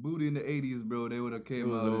booty in the 80s, bro, they would have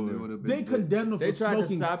came out and they would have been. They condemned him They for tried to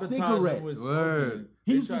smoking sabotage cigarettes. him with Word. smoking.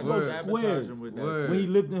 He They used to tried smoke sabotage squares him with that Word. shit. when he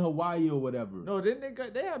lived in Hawaii or whatever. No,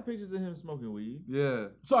 didn't they have pictures of him smoking weed? Yeah.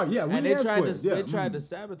 Sorry, yeah, And they tried squares. they tried to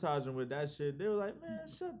sabotage him with that shit. They were like, man,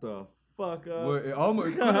 shut the fuck up. Word.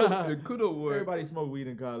 It could have worked. Everybody smoked weed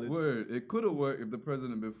in college. Word. It could have worked if the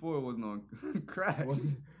president before wasn't on crack.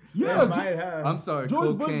 Yeah, They might have. I'm sorry,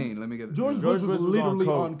 George Bush- cocaine. Let me get it. George Yeah. Bush Bush was was literally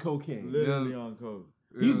on on coke. cocaine. Literally on coke.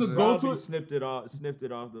 He's a Yeah. go-to- Probably sniffed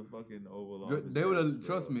it off the fucking Oval Office. They would ass, have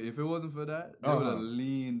trust bro. me. If it wasn't for that, they Uh-huh. would have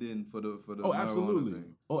leaned in for the. Oh, marijuana absolutely.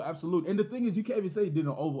 thing. Oh, absolutely. And the thing is, you can't even say he did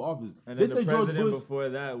an Oval Office. And They then say the George president Bush. before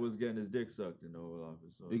that was getting his dick sucked in the Oval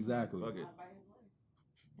Office. So Exactly. Fuck it.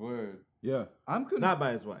 Word. Yeah. I'm Not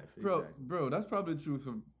by his wife. Exactly. bro. That's probably true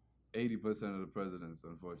for 80% of the presidents,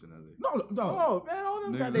 unfortunately. No. Oh man, all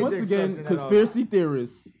them got their Once dick again, sucked in that conspiracy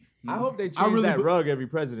theorists. I hope they change really that be- rug every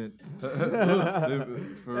president. For That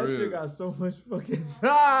real. shit got so much fucking.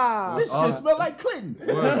 This shit smell like Clinton.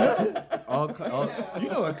 Word. You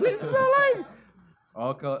know what Clinton smell like?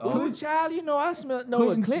 all child, you know I smell. No,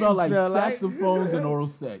 Clinton smell like smell like. saxophones and oral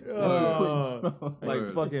sex. That's what Clinton smell like. Like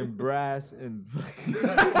Word. fucking brass and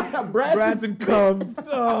Brass brass is- and cum.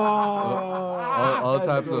 all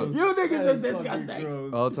types of You niggas is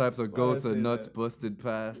disgusting. all types of ghosts say and nuts that? busted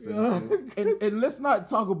past. And shit. And let's not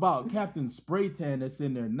talk about Captain Spray Tan that's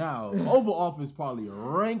in there now. The Oval Office probably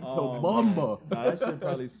ranked to Bumba. Nah, that shit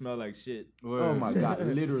probably smell like shit. Word. Oh my God,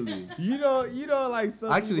 literally. You know, like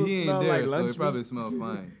some Actually, people he ain't smell there, like so lunch it probably meat. smells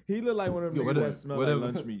fine. He look like one of them Yo, niggas whatever- that smell whatever.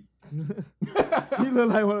 like lunch meat. He look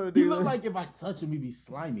like one of them. He niggas look that- like if I touch him, he be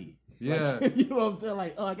slimy. Yeah. Like, you know what I'm saying?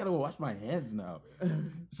 Like, oh, I gotta go wash my hands now.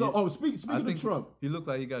 So, speaking I of think Trump, he looked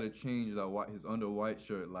like he got to change his under white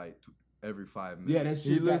shirt like every 5 minutes. yeah, that shit.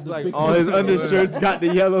 He got looks the like big all his picture. undershirts got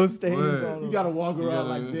the yellow stains Word. on them. You gotta walk You around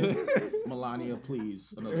gotta- like this. Melania,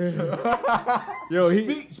 please, another shirt. Yo,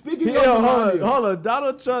 he. Speaking of Yo, Melania, hold on.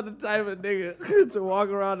 Donald Trump, the type of nigga to walk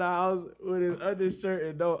around the house with his undershirt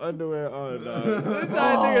and no underwear on, dog. This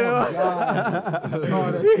type of nigga God.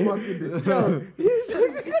 Oh, that's fucking disgusting.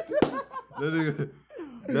 That nigga.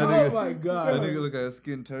 Oh my God. That nigga look like a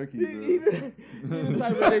skinned turkey, bro. He the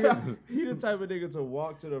type of nigga. He the type of nigga to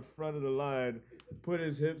walk to the front of the line, put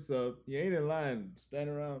his hips up. He ain't in line. Stand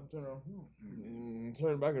around,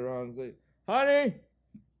 turn back around and say, "Honey."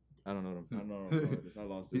 I don't know them. I don't know this. I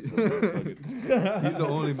lost this. He's the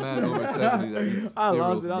only man over 70 that eats I cereal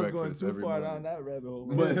lost for it. I was going breakfast too every far morning. down that rabbit hole.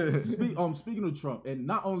 But speaking of Trump, and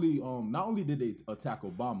not only did they attack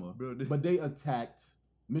Obama, Bro, but they attacked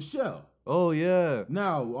Michelle. Oh yeah.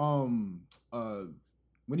 Now,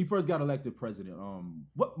 when he first got elected president,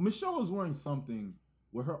 what Michelle was wearing something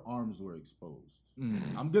where her arms were exposed.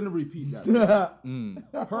 I'm gonna repeat that.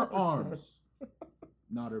 Her arms,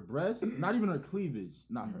 not her breasts, not even her cleavage,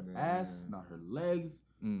 not her ass, not her legs,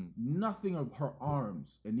 nothing of her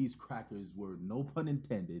arms. And these crackers were, no pun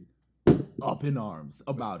intended, up in arms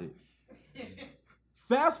about it.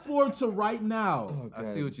 Fast forward to right now. I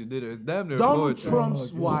see what you did there. It's damn near Donald poetry.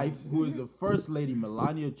 Trump's wife, who is the first lady,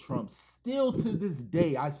 Melania Trump, still to this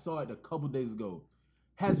day, I saw it a couple days ago,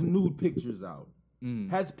 has nude pictures out.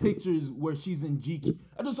 Has pictures where she's in GQ.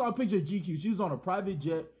 I just saw a picture of GQ. She was on a private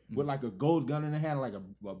jet with like a gold gun in her hand, like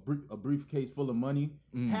a briefcase full of money,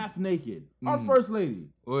 half naked. Our first lady.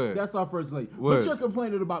 Word. That's our first lady. Word. But you're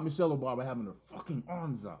complaining about Michelle Obama having her fucking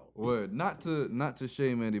arms out. Word. Not to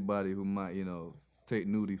shame anybody who might, take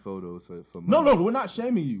nudie photos for No, money. we're not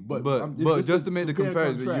shaming you. But this just is to make the compare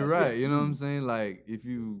and comparison, you're contrast. right. You know what I'm saying? Like if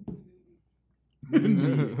you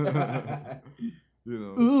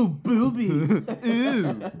Ooh, boobies.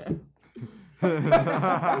 Ew.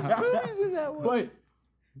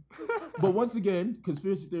 But once again,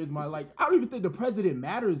 conspiracy theories might I don't even think the president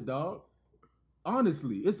matters, dog.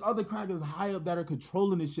 Honestly, it's other crackers high up that are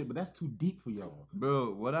controlling this shit, but that's too deep for y'all.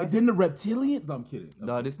 Bro, what I And then the reptilians? No, I'm kidding.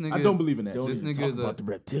 Nah, this nigga I don't believe in that. This nigga is a the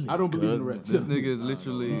reptilians. I don't believe in the this reptilians. nigga is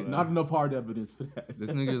literally Not enough hard evidence for that. this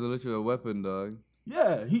nigga is literally a weapon, dog.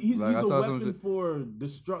 Yeah, he's Like, I a saw some weapon shit- for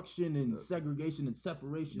destruction and segregation and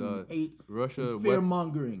separation and hate, Russia and fear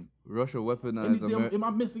mongering. Russia weaponized America. Am I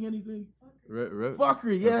missing anything? Fuckery,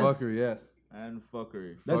 Fuckery, yes. Fuckery, yes. And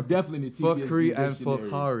fuckery. That's definitely in the TPSG Fuckery and dictionary.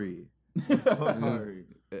 fuckari. Fuckery.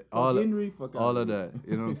 All Fuckery, fuck all outta of here.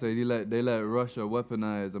 that. You know what I'm saying? They let Russia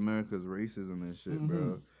weaponize America's racism and shit,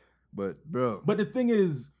 bro. But bro, But the thing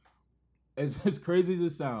is, as crazy as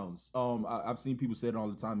it sounds, I've seen people say it all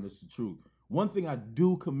the time. This is true. One thing I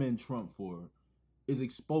do commend Trump for is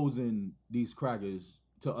exposing these crackers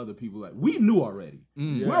to other people. Like we knew already.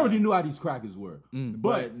 We already knew how these crackers were.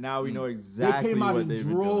 But now we know exactly they came out what in they've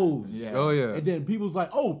droves. been doing. Yeah. oh yeah. And then people's like,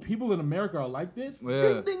 oh, people in America are like this?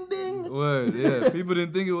 Yeah. Ding, ding, ding. Word, yeah. People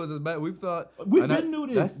didn't think it was as bad. We thought We and didn't know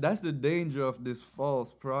this. That's the danger of this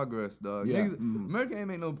false progress, dog. Yeah. Niggas, America ain't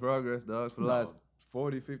made no progress, dog. For the last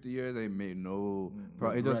 40, 50 years, ain't made no. It just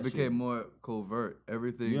Progression. became more covert.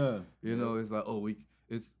 Everything. Yeah. You know, it's like,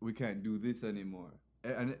 we can't do this anymore.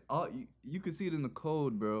 And you can see it in the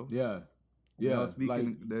code, bro. Yeah. You Yeah. know,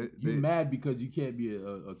 speaking, You mad because you can't be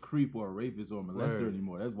a creep or a rapist or a molester Word.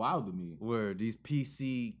 anymore. That's wild to me. Where these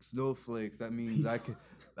PC snowflakes, that means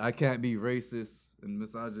I can't be racist and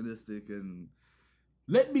misogynistic and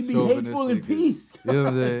Let me be hateful in chauvinistic peace. You know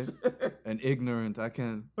what I'm saying? And ignorant. I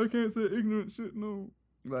can't say ignorant shit, no.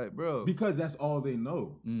 Like, bro. Because that's all they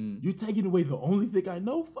know. Mm. You're taking away the only thing I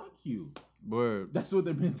know. Fuck you. Word. That's what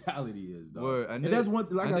their mentality is, dog. Word. And that's one.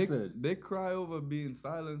 Like I said, they cry over being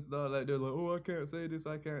silenced, dog. Like they're like, oh, I can't say this,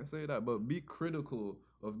 I can't say that. But be critical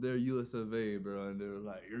of their US of A, bro. And they're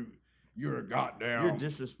like, you're a goddamn. You're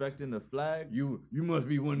disrespecting the flag. You must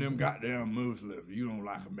be one of them goddamn Muslims. You don't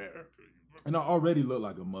like America. and I already look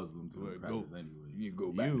like a Muslim to Word, the go. crackers anyway. You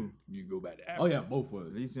go back. You go back to Africa. Oh yeah, both of At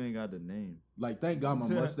us. least you ain't got the name. Like, thank God my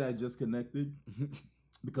mustache just connected,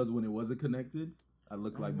 because when it wasn't connected, I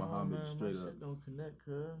looked like Muhammad straight up. Don't connect,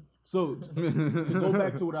 cuz. So to go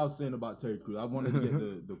back to what I was saying about Terry Crews, I wanted to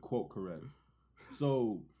get the quote correct.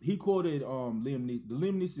 So he quoted Liam Neeson.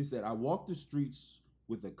 Liam Neeson said, "I walked the streets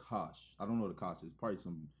with a kosh. I don't know what a kosh is. Probably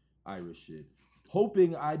some Irish shit.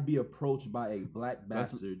 Hoping I'd be approached by a black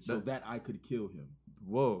bastard so that I could kill him."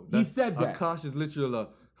 Whoa. He said that. Akash is literally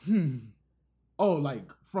a, Oh, like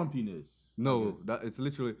frumpiness. I no, guess. that it's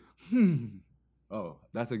literally, Oh,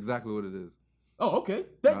 that's exactly what it is. Oh, okay.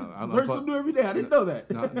 That I'm learn fuck- something new every day. I didn't know that.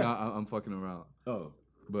 No, I'm fucking around. Oh,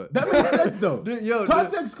 But that makes sense though. Yo,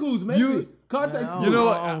 Context clues, maybe. Context clues. You know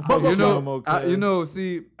what? I don't fuck with Tomo, cuz.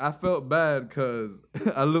 See, I felt bad because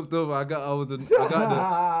I looked over. I got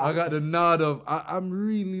the nod of I'm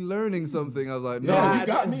really learning something. I was like, no, Yeah, you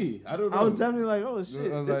got me. I don't know. I was definitely like, oh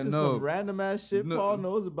shit, I was this like, is no. some random ass shit No. Paul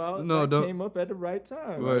knows about. No, that don't- came up at the right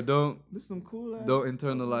time. Well, Like, don't this is some cool ass.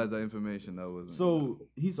 internalize that information. That wasn't. So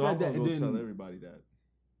he So said I'm that, gonna and go tell then everybody that.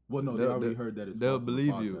 well, no, they They'll- already heard that. It's they'll false on the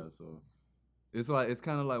believe you. podcast, So. it's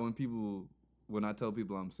kind of like when I tell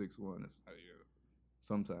people I'm 6'1", it's like,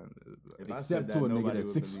 sometimes it's like, If I Except said to that, a nigga nobody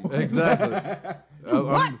that's would 6'1". believe it. Exactly.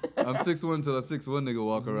 I'm 6'1" till a 6'1" nigga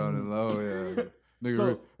walk around and like, oh yeah, nigga,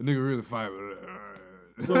 So- nigga really fight.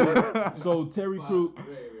 So Terry Crews.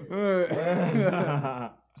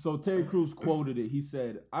 So Terry Crews quoted it. He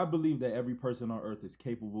said, "I believe that every person on earth is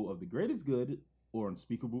capable of the greatest good or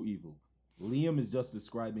unspeakable evil. Liam is just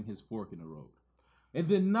describing his fork in the road." And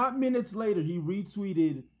then not minutes later, he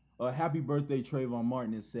retweeted a happy birthday Trayvon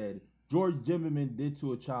Martin and said, "George Zimmerman did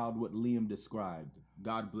to a child what Liam described.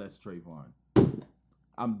 God bless Trayvon."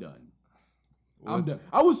 I'm done. I'm done.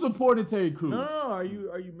 I was supporting Terry Crews. No, are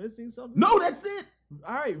you missing something? No, that's it.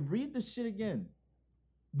 All right, read the shit again.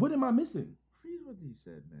 What am I missing? Read what he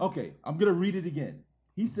said, man. Okay, I'm gonna read it again.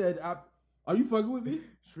 He said, "Are you fucking with me?"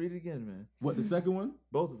 Just read it again, man. What, the second one?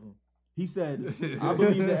 Both of them. He said, "I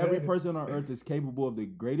believe that every person on earth is capable of the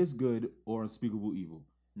greatest good or unspeakable evil.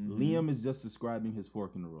 Liam is just describing his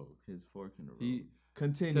fork in the road." His fork in the road. He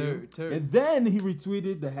Continue. And then he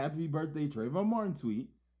retweeted the happy birthday Trayvon Martin tweet,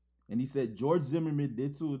 and he said, "George Zimmerman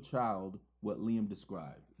did to a child what Liam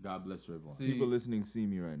described. God bless Trayvon." See- People listening see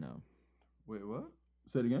me right now. Wait, what?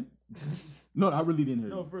 Say it again. No, I really didn't hear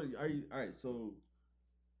No, you. are you all right? So,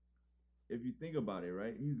 if you think about it,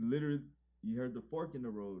 right? He's literally you heard the fork in the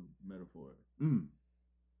road metaphor. Mm.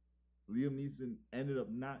 Liam Neeson ended up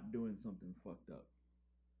not doing something fucked up.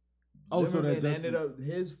 Oh, so that Zimmerman just- ended up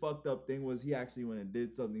his fucked up thing was he actually went and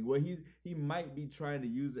did something. Well, he might be trying to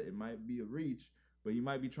use it. It might be a reach, but he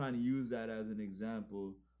might be trying to use that as an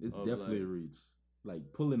example. It's of, definitely like, a reach,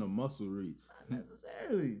 like pulling a muscle reach. not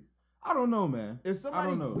necessarily. I don't know, man. If I somebody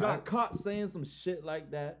don't know. got caught saying some shit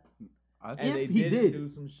like that, I and If they he didn't did. do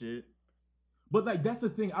some shit. But like that's the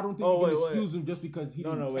thing. I don't think Oh, you can wait. excuse him just because he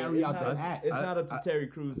didn't carry it's out not, that act. It's not up to Terry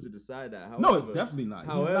Crews to decide that. No, it's However- definitely not. He's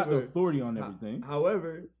not the however- authority on everything.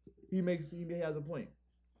 However, he has a point.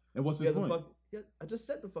 And what's He his has a point? I just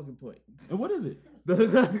said the fucking point. And what is it?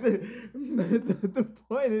 The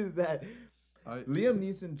point is that I- Liam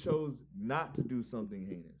Neeson chose not to do something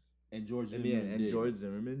heinous And George in the Zimmerman end, and did. George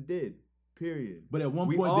Zimmerman did. Period. But at one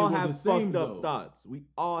we point all they were have the same fucked up though. thoughts. We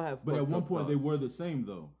all have. But at fucked one up point they thoughts. were the same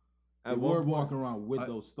though. They At were one point- walking around with I-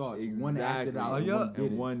 those thoughts. One acted Exactly. out Are and y'all- one didn't.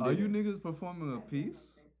 and one Are you didn't. niggas performing a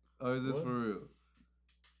piece, or is this What? for real?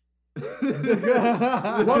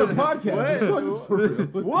 What a podcast. Of course it's for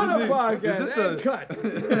real. What a podcast! Is this And a-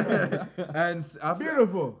 cut. And I feel,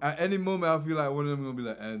 Beautiful. at any moment, I feel like one of them gonna be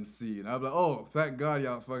like, and see, and I'm like, oh, thank God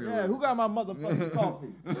y'all fucking. Yeah, who got my motherfucking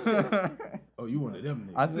coffee? Oh, you one of them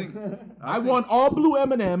niggas. I think. I want all blue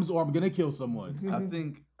M&Ms or I'm gonna kill someone.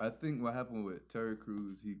 I think what happened with Terry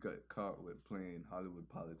Crews, he got caught with playing Hollywood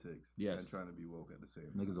politics. Yes. And trying to be woke at the same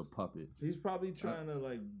time. Nigga's a puppet. He's probably trying to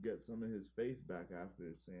like get some of his face back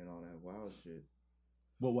after saying all that wild shit.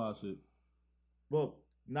 What wild shit? Well,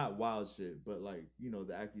 not wild shit, but like, you know,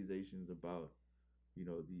 the accusations about, you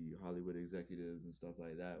know, the Hollywood executives and stuff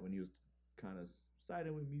like that when he was kind of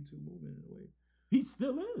siding with Me Too movement in a way. He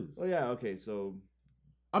still is. Oh yeah, okay, so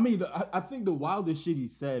I mean, I think the wildest shit he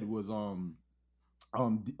said was D.L.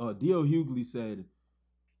 Hughley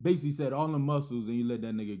basically said all the muscles and you let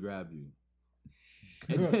that nigga grab you.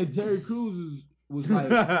 And then Terry Crews was like,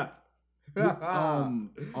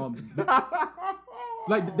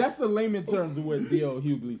 like that's the layman terms of what D.L.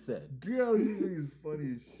 Hughley said. Yo, he's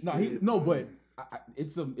funny as shit. But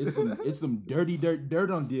it's some dirty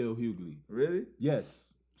dirt on D.L. Hughley. Really? Yes.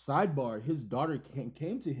 Sidebar: his daughter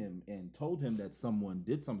came to him and told him that someone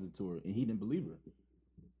did something to her, and he didn't believe her.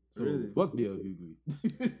 So Really? fuck D.L. Hughley.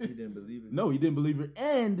 He didn't believe it? No, he didn't believe her.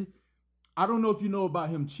 And I don't know if you know about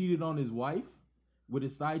him cheated on his wife with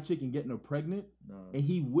his side chick and getting her pregnant. No. And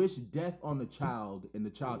he wished death on the child, and the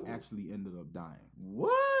child actually ended up dying.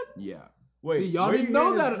 What? Yeah. Wait, See, y'all where didn't you know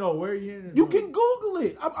hearing that. this? No, where are you hearing this You from? can Google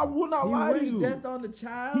it. I will not lie to He you. wished death on the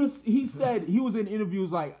child? He said he was in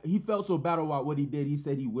interviews like he felt so bad about what he did. He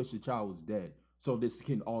said he wished the child was dead so this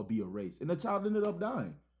can all be erased, and the child ended up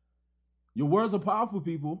dying. Your words are powerful,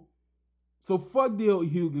 people. So fuck D.L.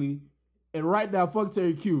 Hughley. And right now, fuck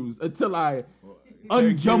Terry Crews until I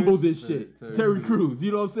unjumble this shit. Terry Crews,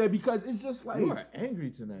 you know what I'm saying? Because it's just like You are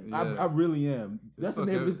angry tonight. I really am. That's the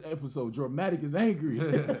name of this episode. Jormatic is angry.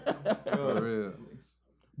 For real.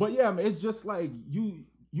 But yeah, man, it's just like you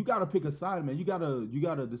gotta pick a side, man. You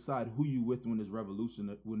gotta decide who you with when this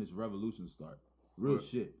revolution start. Real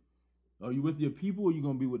shit. Are you with your people or you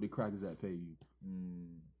gonna be with the crackers that pay you?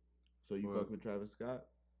 So you fuck with Travis Scott?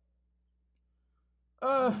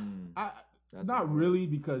 Not hard. really,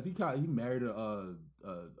 because he married a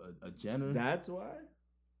Jenner.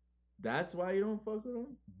 That's why you don't fuck with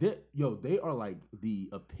him? They are like the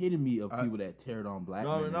epitome of people that tear down black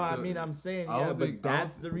men. No, I mean, I'm saying, I yeah, don't but think-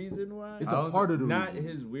 that's the reason why? It's a part of the Not reason.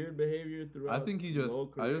 his weird behavior throughout I think he his just.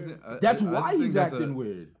 whole I just career? think, That's I why just he's think that's acting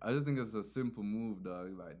weird. I just think it's a simple move,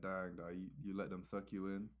 dog. Like, dang, dog, you let them suck you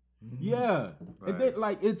in. Yeah, Right. and then,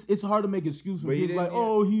 like it's hard to make excuses But when he people like, didn't-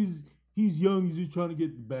 oh, he's young, he's just trying to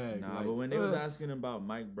get the bag. Nah, Like, but when they was asking him about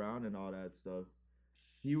Mike Brown and all that stuff,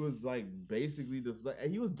 he was like basically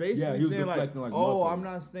he was basically he was saying like, deflecting like a oh, motherfucker. I'm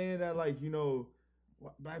not saying that like, you know,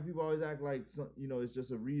 black people always act like it's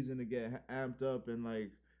just a reason to get amped up and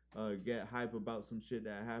like get hype about some shit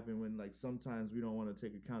that happened when like sometimes we don't want to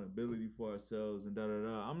take accountability for ourselves and da da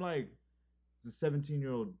da. I'm like, it's a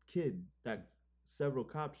 17-year-old kid that several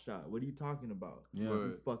cops shot. What are you talking about? Yeah. You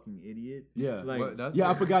Word. fucking idiot. Yeah, Like, But that's yeah, I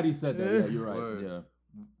what- forgot he said that. Yeah, you're right. Word. Yeah,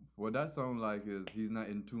 What that sound like is he's not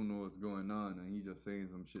in tune with what's going on, and he just saying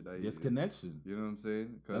some shit that he. disconnection. You know what I'm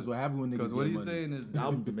saying? That's what happened when niggas. Because what get he's money. saying is, The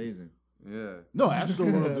album's amazing. yeah. No,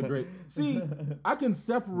 Astroworlds are great. See, I can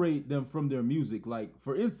separate them from their music. Like,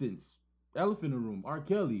 for instance, Elephant in the Room, R.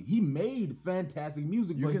 Kelly. He made fantastic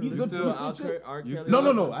music, You but can he's listen a to twisted R. chick. R. You Kelly.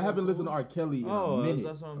 still- No. I haven't listened to R. Kelly in a minute.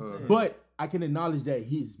 That's what I'm saying. But I can acknowledge that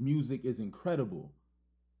his music is incredible.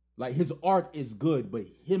 Like, his art is good, but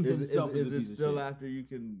him himself is a it piece of still shit. after you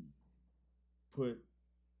can put?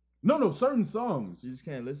 No, certain songs. You just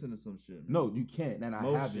can't listen to some shit. man. No, you can't, and I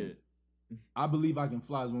Most haven't. shit. I Believe I Can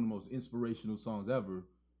Fly is one of the most inspirational songs ever,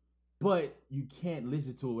 but you can't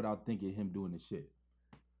listen to it without thinking him doing the shit.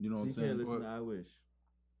 You know So what I'm you saying? can't listen to I Wish.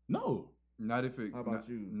 No. Not if it. How about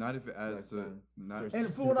you? Not if it adds to. Black Not. Star?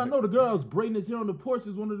 And from what I know, the girl that was braiding his hair on the porch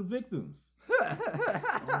is one of the victims.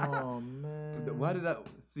 Oh man. Why did I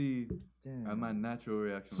see? Damn. My natural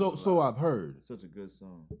reaction. So was so like, I've heard. Such a good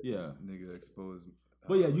song. Yeah. nigga exposed.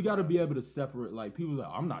 But yeah, you got to be able to separate. Like, people like,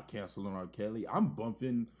 I'm not canceling R. Kelly. I'm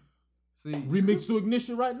bumping See, Remix to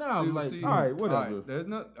Ignition right now. I'm like, all right, whatever. There's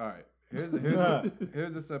not. All right.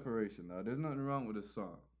 Here's the separation. Now, there's nothing wrong with a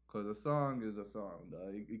song, cause a song is a song.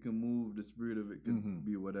 It can move. The spirit of it can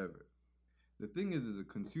be whatever. The thing is a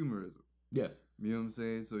consumerism. Yes. You know what I'm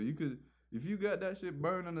saying? So you could, if you got that shit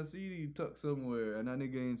burned on a CD tucked somewhere, and that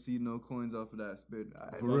nigga ain't see no coins off of that spit,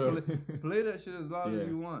 For real. play that shit as loud Yeah. as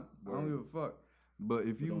you want. I don't give a fuck. But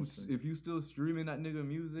if you still streaming that nigga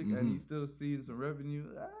music and he's still seeing some revenue,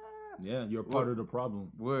 Yeah, you're a part of the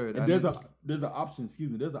problem. word. And there's an option,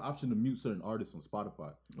 there's an option to mute certain artists on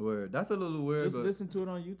Spotify. word. That's a little weird. Just but listen to it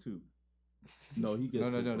on YouTube. No, he gets No,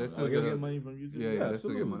 it they from- still You'll get get a- money from YouTube. Yeah, Yeah, they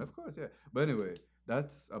still get absolutely. money, of course, yeah. But anyway,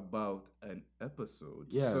 that's about an episode.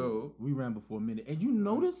 Yeah, So we ran before a minute. And you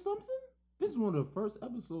noticed something? This is one of the first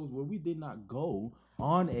episodes where we did not go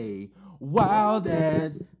on a wild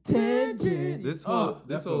ass tangent. this Oh, whole that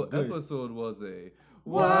this whole felt good. episode was a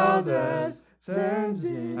Wild ass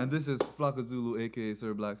tangent. And this is Flocka Zulu, aka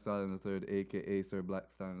Sir Black Stallion III, aka Sir Black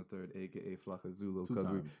Stallion III, aka Flocka Zulu, Two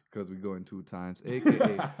times. because we going 2 times,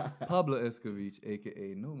 aka Pablo Escovich,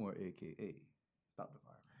 aka No More, aka Stop the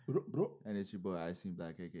Fire. Bro. And it's your boy I Seen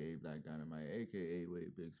Black, aka Black Dynamite, aka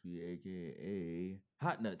Wade Bixby, aka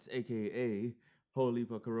Hot Nuts, aka Holy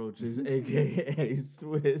Roaches, aka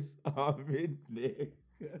Swiss Army Nick.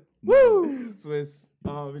 Woo! Swiss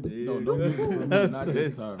Army Nick. No, don't use it for me, not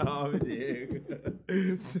this Swiss time. Army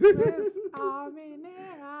Nick. Swiss Army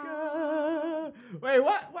Nick. Wait,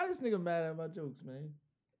 why this nigga mad at my jokes, man?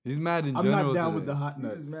 He's mad in I'm general. not down today. with the hot He's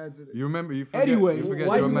nuts. mad today. You remember? You forget, Anyway, you forget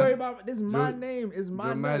Why you Jormatic- worry about this? Is my Jor- name is my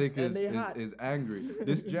nuts, Dramatic and they hot. is angry.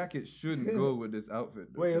 This jacket shouldn't go with this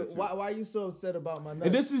outfit. though, Wait, that you- why are you so upset about my nuts?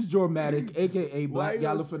 And this is Jormatic, aka Why Black is-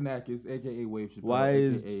 Galifianakis, aka Wave Chappelle. Why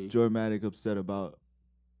is aka Jormatic upset about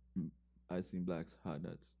I Seen Black's hot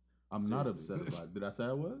nuts? I'm not Seriously. upset about it. Did I say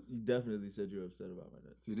I was? You definitely said you were upset about my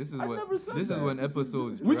nuts. See, this is I what never said this that. is when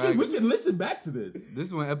episodes We drag. can listen back to this. This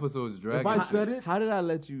is when episodes drag. If I and said shit. it, How did I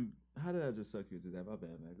let you? How did I just suck you to that? My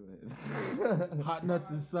bad, man. Go ahead. hot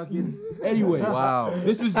nuts is sucking. Anyway, Wow.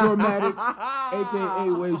 this is Jormatic, aka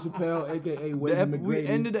Wave Chappelle, aka Wave McGrady. We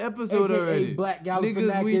ended the episode aka already. Black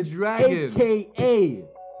Niggas, we Galifianakis, dragging. aka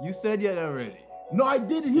You said yet already. No, I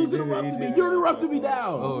didn't. He was interrupting me. You interrupted me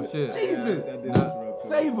now. Oh shit. Jesus. That did Nah. interrupt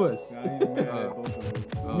him. Save us. Now he's mad at both of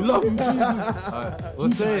us. We love you, Jesus. Alright,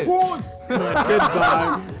 let's say it. Christ.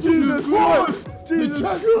 Goodbye. Jesus Christ. Jesus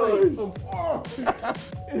Christ.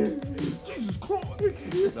 Jesus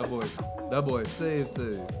Christ. That boy, save.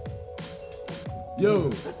 Yo,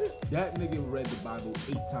 that nigga read the Bible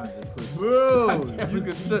 8 times in prison. Bro, I you can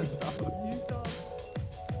guarantee tell. You